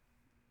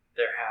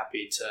they're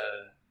happy to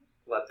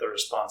let the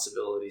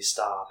responsibility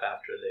stop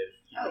after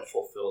they've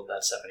fulfilled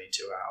that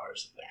 72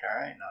 hours. Like, all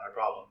right, not a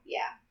problem.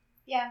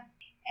 Yeah.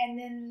 And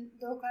then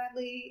they'll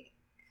gladly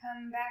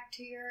come back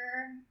to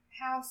your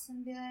house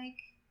and be like,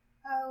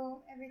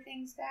 oh,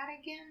 everything's bad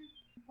again?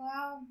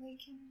 Well, we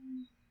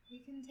can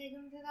take him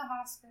to the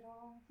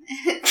hospital.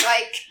 it's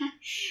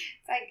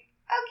like,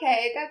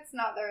 okay, that's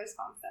not the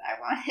response that I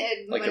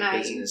wanted. Like a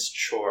business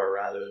chore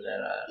rather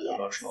than an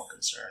emotional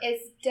concern.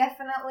 It's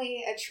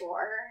definitely a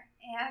chore.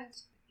 And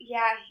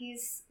yeah,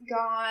 he's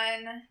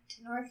gone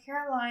to North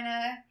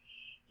Carolina.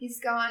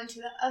 He's gone to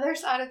the other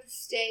side of the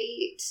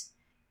state.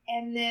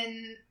 And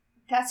then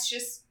that's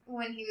just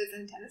when he was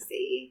in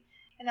Tennessee.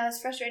 And that was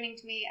frustrating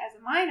to me as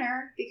a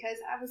minor because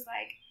I was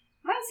like,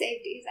 my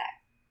safety is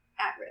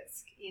at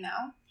risk, you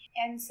know?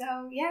 And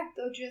so, yeah,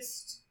 they'll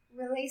just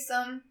release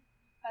him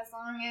as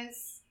long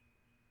as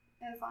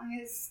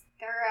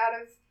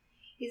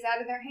he's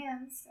out of their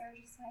hands. They're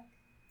just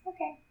like,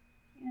 okay,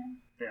 you know.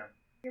 Yeah.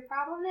 Your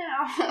problem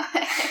now.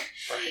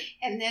 Right.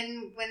 And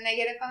then when they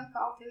get a phone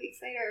call 2 weeks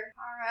later,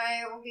 all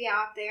right, we'll be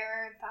out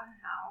there at the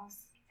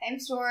house. Same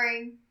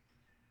story.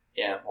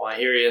 Yeah, well, I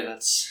hear you.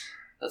 That's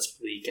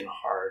bleak and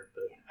hard,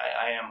 but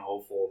I am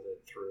hopeful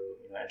that through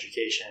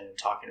education and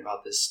talking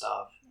about this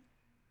stuff,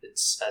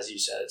 it's, as you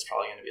said, it's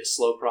probably going to be a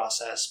slow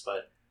process,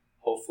 but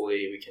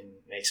hopefully we can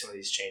make some of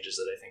these changes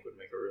that I think would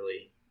make a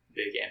really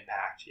big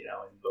impact, in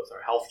both our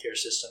healthcare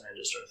system and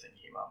just our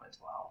thinking about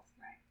mental health.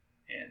 Right.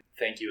 And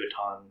thank you a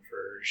ton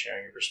for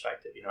sharing your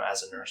perspective,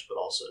 as a nurse, but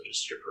also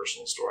just your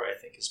personal story, I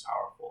think is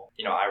powerful.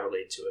 I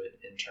relate to it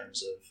in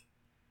terms of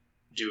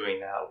doing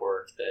that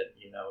work that,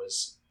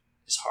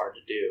 is hard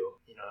to do,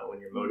 when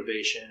your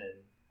motivation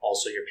and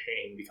also your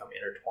pain become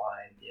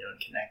intertwined,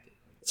 and connected.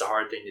 It's a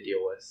hard thing to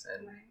deal with,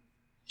 and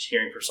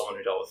hearing from someone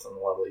who dealt with it on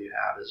the level you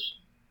have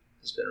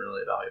has been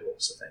really valuable,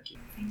 so thank you.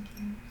 Thank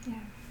you.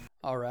 Yeah.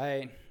 All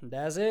right,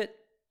 that's it.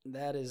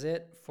 That is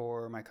it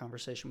for my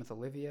conversation with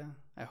Olivia.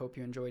 I hope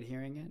you enjoyed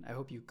hearing it. I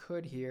hope you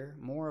could hear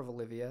more of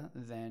Olivia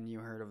than you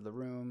heard of the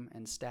room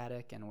and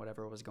static and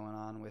whatever was going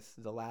on with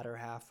the latter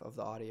half of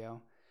the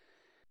audio.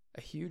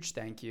 A huge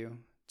thank you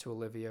to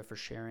Olivia for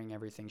sharing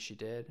everything she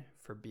did,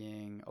 for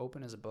being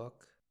open as a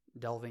book,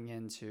 delving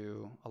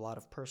into a lot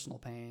of personal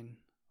pain,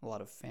 a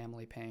lot of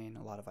family pain,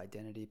 a lot of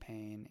identity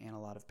pain, and a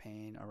lot of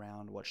pain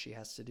around what she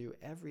has to do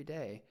every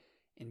day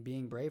in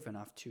being brave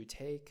enough to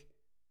take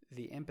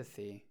the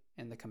empathy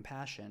and the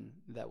compassion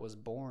that was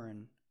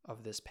born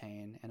of this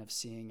pain and of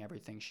seeing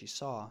everything she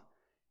saw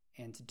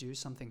and to do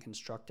something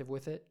constructive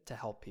with it to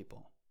help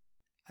people.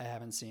 I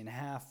haven't seen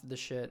half the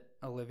shit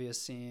Olivia's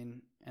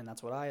seen, and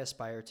that's what I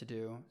aspire to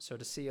do. So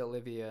to see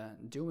Olivia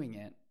doing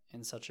it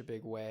in such a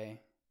big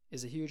way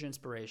is a huge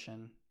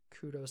inspiration.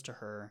 Kudos to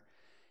her.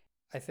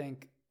 I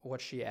think what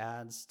she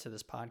adds to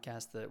this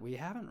podcast that we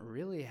haven't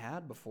really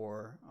had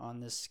before on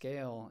this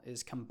scale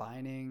is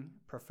combining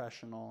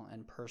professional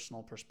and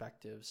personal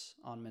perspectives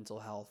on mental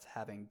health,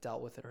 having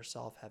dealt with it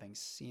herself, having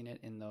seen it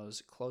in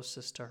those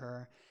closest to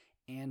her,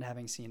 and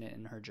having seen it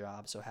in her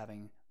job. So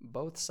having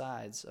both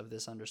sides of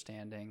this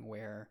understanding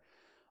where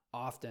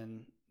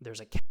often there's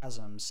a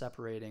chasm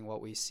separating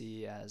what we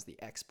see as the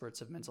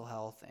experts of mental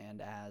health and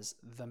as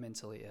the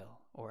mentally ill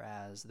or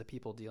as the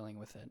people dealing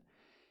with it.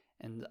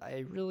 And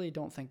I really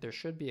don't think there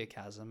should be a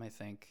chasm. I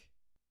think,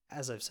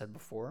 as I've said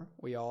before,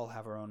 we all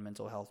have our own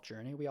mental health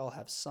journey. We all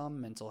have some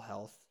mental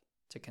health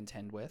to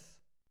contend with.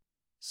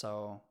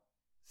 So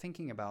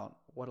thinking about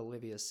what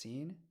Olivia's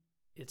seen,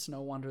 it's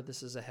no wonder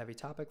this is a heavy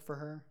topic for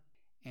her.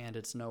 And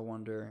it's no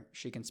wonder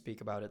she can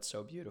speak about it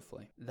so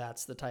beautifully.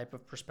 That's the type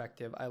of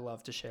perspective I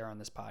love to share on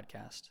this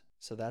podcast.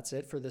 So that's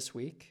it for this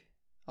week.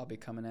 I'll be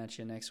coming at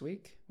you next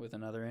week with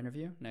another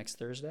interview next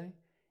Thursday.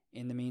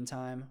 In the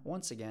meantime,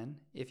 once again,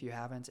 if you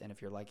haven't and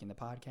if you're liking the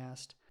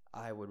podcast,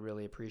 I would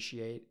really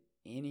appreciate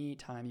any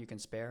time you can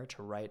spare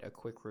to write a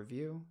quick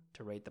review,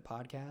 to rate the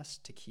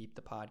podcast, to keep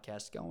the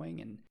podcast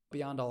going. And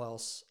beyond all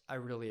else, I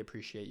really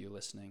appreciate you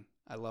listening.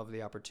 I love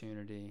the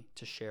opportunity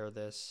to share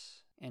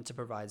this and to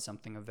provide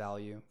something of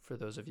value for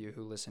those of you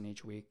who listen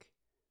each week.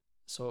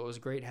 So it was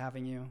great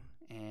having you,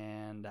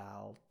 and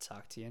I'll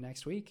talk to you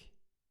next week.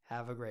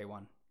 Have a great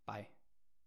one. Bye.